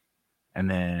 and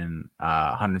then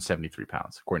 173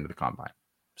 pounds according to the combine.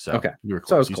 So okay, you were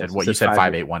close. You said what? You said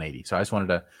 5'8", 180. So I just wanted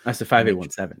to. I said 5'8",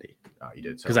 170. Oh, you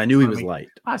did because I knew he was light.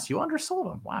 Ah, so you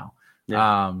undersold him. Wow.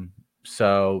 Yeah.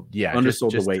 So yeah,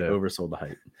 undersold the weight, oversold the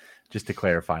height. Just to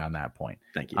clarify on that point.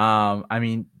 Thank you. I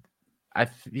mean,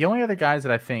 the only other guys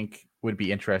that I think would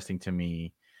be interesting to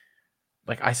me,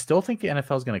 like I still think the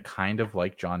NFL is going to kind of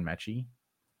like John Mechie,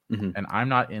 and I'm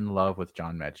not in love with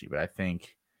John Mechie, but I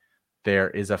think there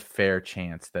is a fair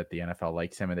chance that the NFL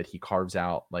likes him and that he carves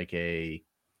out like a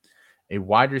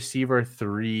wide receiver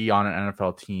 3 on an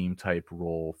NFL team type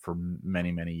role for many,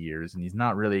 many years. And he's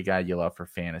not really a guy you love for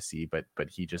fantasy, but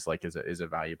he just like is a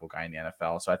valuable guy in the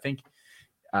NFL. So I think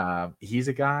he's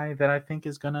a guy that I think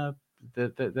is gonna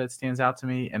that stands out to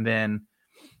me. And then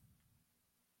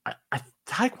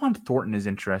Tyquan Thornton is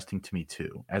interesting to me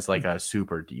too, as like a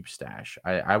super deep stash.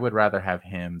 I would rather have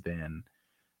him than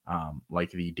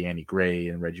like the Danny Gray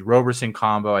and Reggie Roberson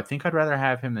combo. I think I'd rather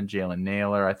have him than Jalen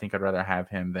Naylor. I think I'd rather have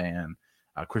him than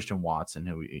Christian Watson,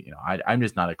 who, I'm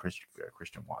just not a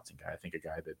Christian Watson guy. I think a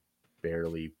guy that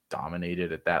barely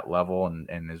dominated at that level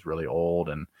and is really old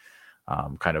and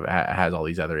kind of has all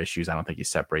these other issues. I don't think he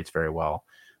separates very well.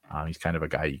 He's kind of a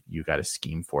guy you got to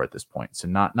scheme for at this point. So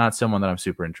not someone that I'm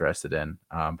super interested in.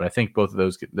 But I think both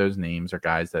of those names are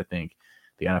guys that I think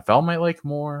the NFL might like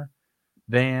more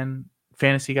than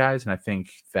fantasy guys. And I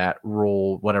think that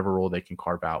role, whatever role they can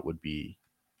carve out, would be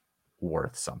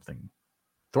worth something.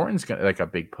 Thornton's like a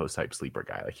big post type sleeper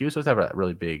guy. Like he was supposed to have a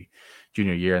really big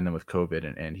junior year, and then with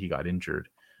COVID and he got injured.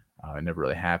 It never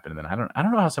really happened. And then I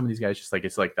don't know how some of these guys just like,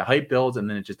 it's like the hype builds and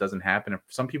then it just doesn't happen. And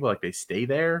for some people, like they stay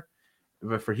there,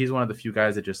 but he's one of the few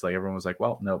guys that just like everyone was like,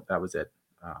 well, nope, that was it.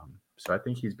 So I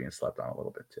think he's being slept on a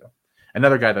little bit too.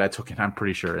 Another guy that I took in, I'm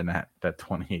pretty sure in that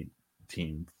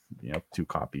 2018, 2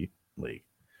 copy league.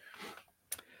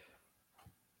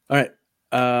 All right.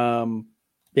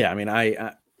 Yeah, I mean,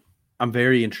 I'm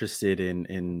very interested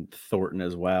in Thornton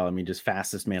as well. I mean, just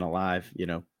fastest man alive,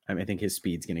 I think his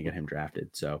speed's going to get him drafted.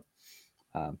 So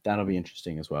that'll be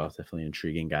interesting as well. Definitely an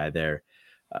intriguing guy there.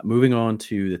 Moving on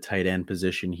to the tight end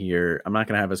position here. I'm not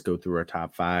going to have us go through our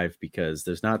top 5 because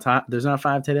there's not 5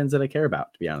 tight ends that I care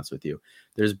about, to be honest with you.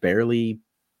 There's barely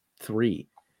 3.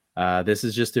 This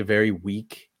is just a very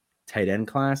weak tight end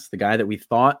class. The guy that we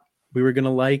thought we were going to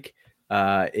like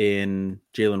in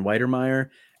Jalen Weidermeyer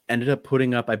ended up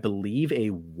putting up, I believe,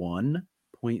 a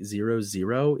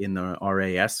 1.00 in the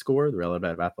RAS score, the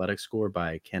Relative Athletic Score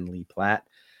by Ken Lee Platt,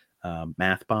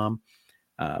 Math Bomb,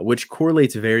 which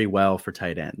correlates very well for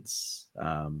tight ends.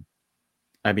 I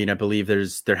mean, I believe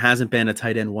there hasn't been a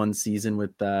tight end 1 season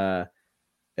with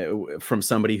from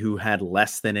somebody who had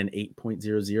less than an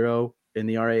 8.00 in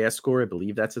the RAS score. I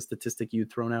believe that's a statistic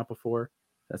you'd thrown out before.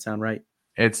 Does that sound right?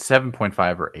 It's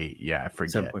 7.5 or 8. Yeah, I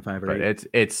forget. 7.5 or but 8.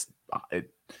 It's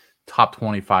top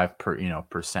 25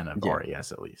 percent of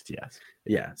RAS at least. Yes.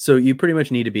 Yeah. So you pretty much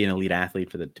need to be an elite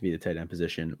athlete to be the tight end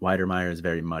position. Weidermeyer is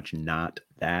very much not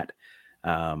that.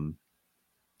 And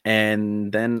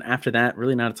then after that,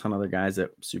 really not a ton of other guys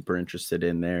that I'm super interested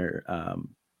in there.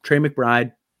 Trey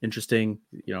McBride, interesting.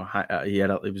 He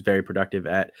was very productive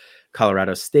at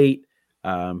Colorado State.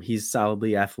 He's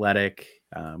solidly athletic.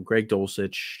 Greg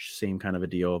Dulcich, same kind of a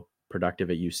deal, productive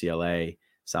at UCLA,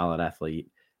 solid athlete.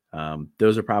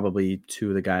 Those are probably 2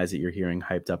 of the guys that you're hearing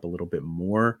hyped up a little bit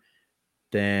more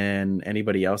than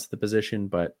anybody else at the position.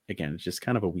 But again, it's just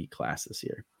kind of a weak class this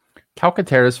year.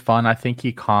 Calcaterra is fun. I think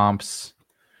he comps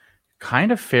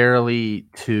kind of fairly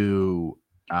to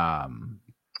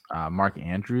Mark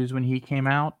Andrews when he came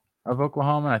out of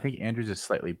Oklahoma. I think Andrews is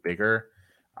slightly bigger.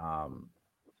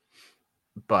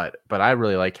 But I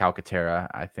really like Calcaterra.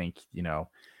 I think,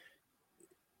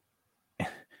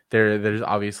 there's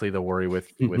obviously the worry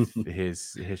with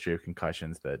his history of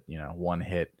concussions that, one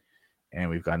hit and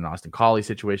we've got an Austin Collie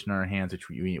situation on our hands, which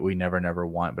we never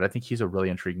want. But I think he's a really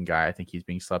intriguing guy. I think he's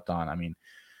being slept on. I mean,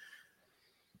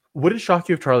 would it shock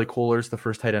you if Charlie Kohler's the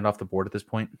first tight end off the board at this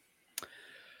point?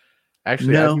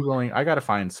 Actually, no. I'd be willing. I got to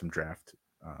find some draft.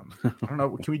 I don't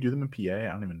know. Can we do them in PA?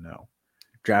 I don't even know.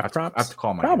 Draft props? I have to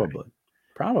call my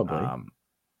Probably.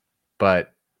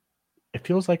 But it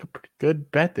feels like a pretty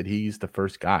good bet that he's the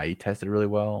first guy. He tested really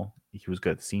well. He was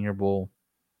good at the Senior Bowl.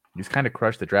 He's kind of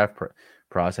crushed the draft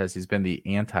process. He's been the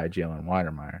anti-Jalen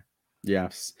Weidermeyer.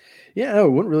 Yes. Yeah,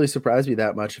 it wouldn't really surprise me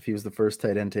that much if he was the first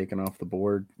tight end taken off the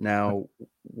board. Now,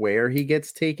 where he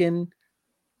gets taken,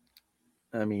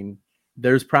 I mean,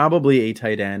 there's probably a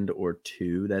tight end or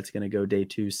two that's going to go day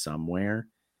 2 somewhere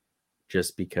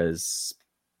just because,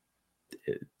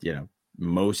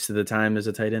 most of the time there's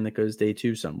a tight end that goes day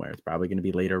 2 somewhere. It's probably going to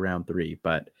be later round 3,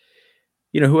 but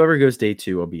whoever goes day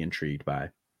 2, I'll be intrigued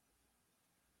by.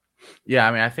 Yeah,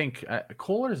 I mean, I think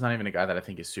Kohler is not even a guy that I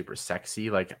think is super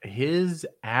sexy. Like, his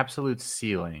absolute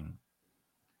ceiling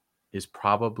is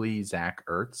probably Zach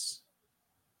Ertz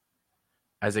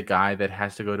as a guy that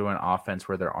has to go to an offense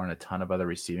where there aren't a ton of other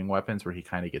receiving weapons, where he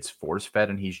kind of gets force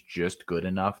fed and he's just good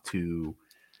enough to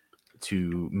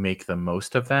make the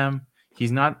most of them.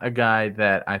 He's not a guy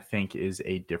that I think is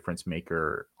a difference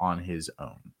maker on his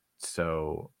own.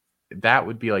 So that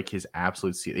would be like his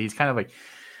absolute ceiling. He's kind of like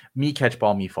me catch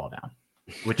ball, me fall down,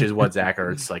 which is what Zach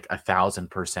Ertz like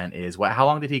 1,000% is. How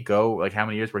long did he go? Like how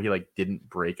many years where he like didn't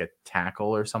break a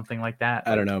tackle or something like that?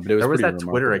 I don't know, but there was that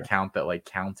Twitter account that like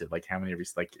counted like how many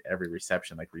like every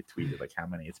reception, like retweeted like how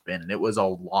many it's been, and it was a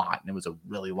lot, and it was a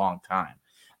really long time.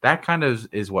 That kind of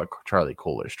is what Charlie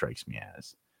Kohler strikes me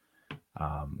as.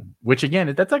 Which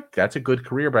again, that's a good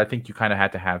career, but I think you kind of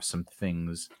had to have some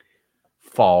things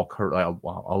fall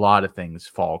a lot of things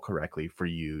fall correctly for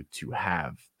you to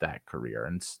have that career.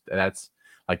 And that's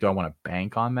like, do I want to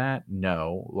bank on that?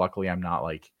 No, luckily I'm not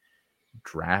like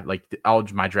draft, like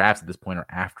my drafts at this point are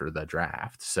after the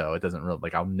draft. So it doesn't really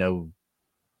like, I'll know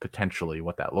potentially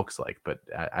what that looks like, but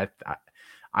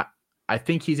I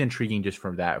think he's intriguing just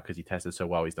from that because he tested so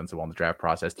well. He's done so well in the draft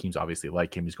process. Teams obviously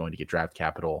like him. He's going to get draft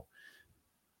capital.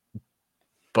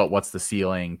 But what's the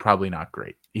ceiling? Probably not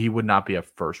great. He would not be a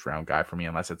first round guy for me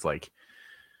unless it's like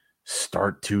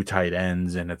start 2 tight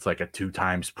ends and it's like a 2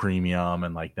 times premium.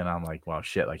 And like, then I'm like, well,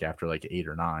 shit, like after like 8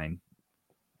 or 9,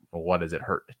 well, what does it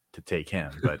hurt to take him?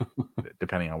 But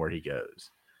depending on where he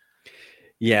goes.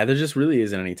 Yeah, there just really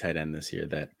isn't any tight end this year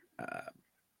that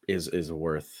is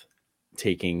worth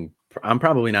taking. I'm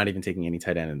probably not even taking any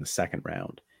tight end in the second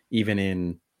round, even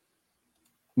in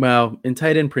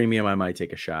tight end premium, I might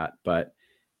take a shot, but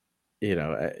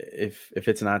if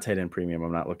it's not tight end premium,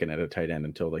 I'm not looking at a tight end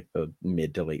until like the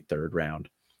mid to late 3rd round.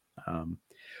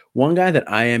 One guy that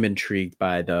I am intrigued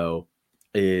by though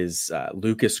is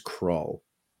Lucas Krull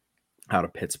out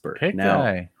of Pittsburgh. Pitt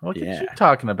guy. Look at you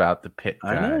talking about the Pitt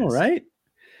guys. I know, right?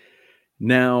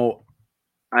 Now,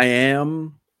 I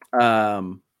am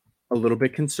a little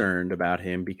bit concerned about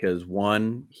him because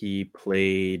one, he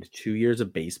played 2 years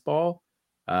of baseball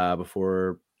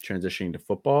before transitioning to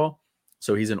football.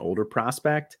 So he's an older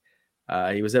prospect.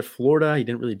 He was at Florida. He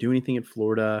didn't really do anything at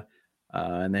Florida.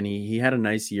 And then he had a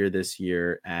nice year this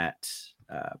year at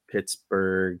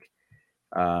Pittsburgh.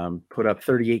 Put up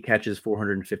 38 catches,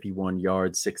 451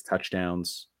 yards, 6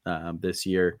 touchdowns this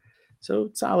year. So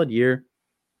solid year.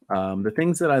 The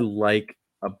things that I like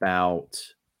about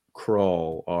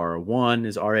Krull are, one,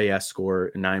 his RAS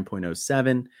score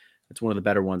 9.07. It's one of the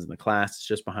better ones in the class. It's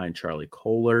just behind Charlie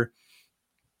Kohler.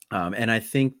 And I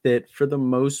think that for the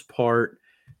most part,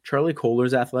 Charlie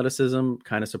Kohler's athleticism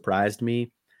kind of surprised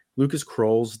me. Lucas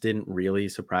Krull's didn't really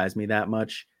surprise me that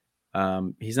much.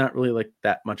 He's not really like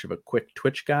that much of a quick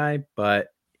twitch guy, but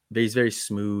he's very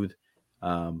smooth.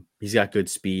 He's got good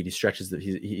speed. He stretches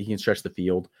he can stretch the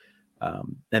field.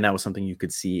 And that was something you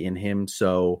could see in him.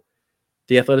 So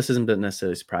the athleticism doesn't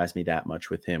necessarily surprise me that much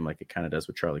with him, like it kind of does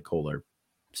with Charlie Kohler.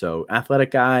 So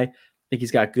athletic guy, I think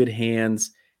he's got good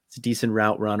hands. He's a decent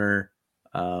route runner.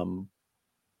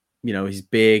 He's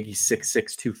big. He's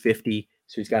 6'6", 250.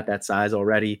 So he's got that size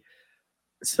already.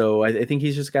 So I think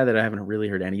he's just a guy that I haven't really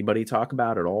heard anybody talk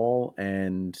about at all.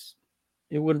 And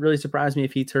it wouldn't really surprise me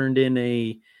if he turned in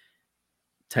a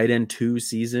tight end 2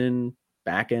 season,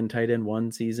 back end tight end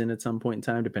 1 season at some point in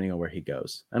time, depending on where he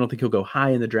goes. I don't think he'll go high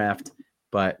in the draft,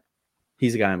 but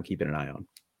he's a guy I'm keeping an eye on.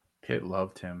 Pitt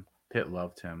loved him.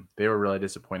 They were really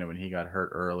disappointed when he got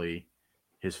hurt early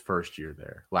his first year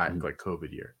there, like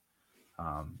COVID year,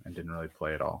 and didn't really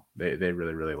play at all. They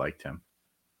really, really liked him.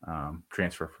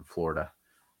 Transfer from Florida.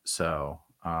 So,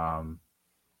 yeah,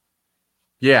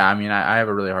 I mean, I have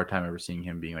a really hard time ever seeing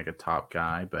him being like a top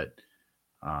guy, but,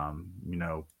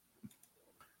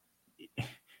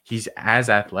 he's as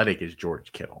athletic as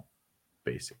George Kittle,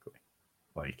 basically.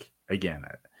 Like, again,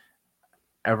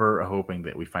 ever hoping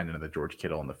that we find another George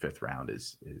Kittle in the 5th round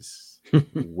is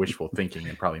wishful thinking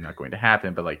and probably not going to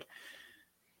happen. But like,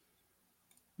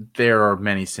 there are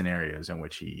many scenarios in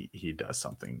which he does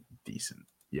something decent.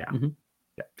 Yeah. Mm-hmm.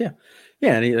 Yeah.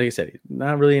 And like I said,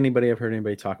 not really anybody I've heard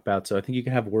anybody talk about. So I think you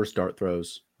can have worse dart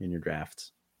throws in your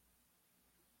drafts.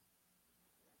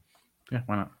 Yeah,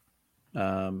 why not?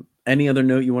 Any other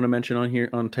note you want to mention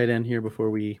on tight end here before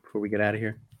we get out of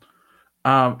here?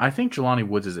 I think Jelani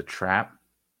Woods is a trap.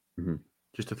 Mm-hmm.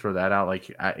 Just to throw that out,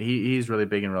 like he's really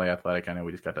big and really athletic. I know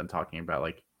we just got done talking about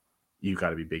like you got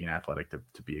to be big and athletic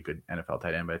to be a good NFL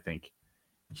tight end, but I think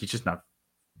he's just not.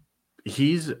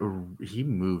 He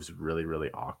moves really,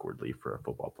 really awkwardly for a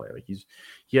football player. Like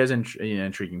he has an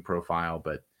intriguing profile,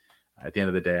 but at the end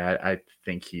of the day, I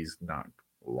think he's not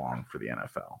long for the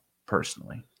NFL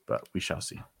personally. But we shall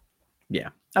see. Yeah,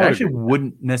 I actually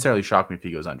wouldn't necessarily shock me if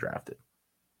he goes undrafted.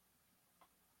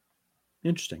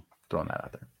 Interesting. Throwing that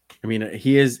out there. I mean,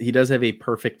 he does have a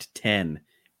perfect 10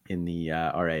 in the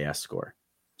RAS score,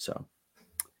 so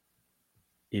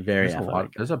very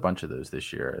athletic. There's a bunch of those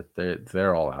this year.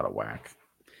 They're all out of whack.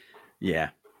 Yeah,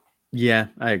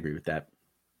 I agree with that.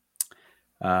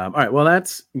 All right, well,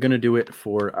 that's gonna do it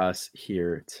for us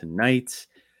here tonight.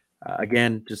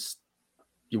 Again, just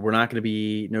we're not going to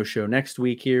be no show next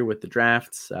week here with the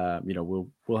drafts.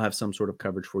 We'll have some sort of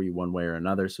coverage for you one way or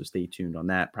another, so stay tuned on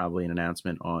that. Probably an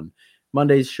announcement on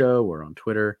Monday's show or on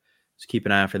Twitter. So keep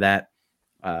an eye out for that.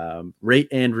 Rate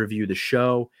and review the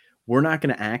show. We're not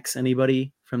going to axe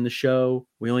anybody from the show.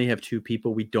 We only have 2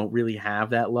 people. We don't really have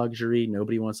that luxury.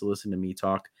 Nobody wants to listen to me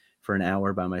talk for an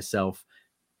hour by myself.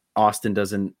 Austin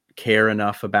doesn't care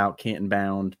enough about Canton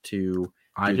Bound to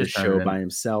do the show by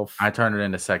himself. I turned it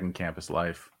into Second Campus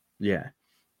Life. Yeah.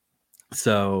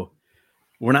 So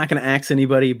we're not going to axe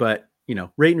anybody, but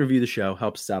rate and review the show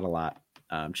helps us out a lot.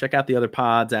 Check out the other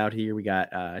pods out here. We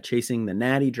got Chasing the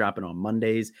Natty dropping on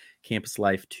Mondays, Campus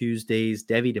Life Tuesdays,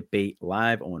 Devy Debate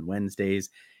live on Wednesdays,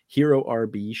 Hero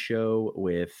RB show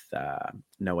with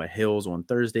Noah Hills on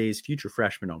Thursdays, Future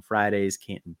Freshman on Fridays,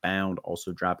 Canton Bound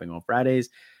also dropping on Fridays.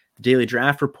 Daily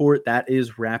Draft Report, that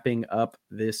is wrapping up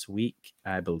this week,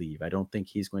 I believe. I don't think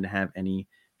he's going to have any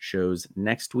shows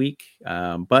next week.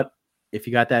 But if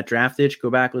you got that draft itch,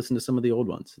 go back, listen to some of the old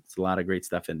ones. It's a lot of great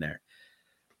stuff in there.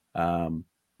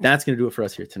 That's going to do it for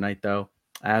us here tonight, though.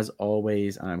 As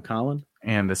always, I'm Colin.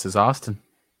 And this is Austin.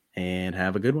 And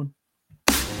have a good one.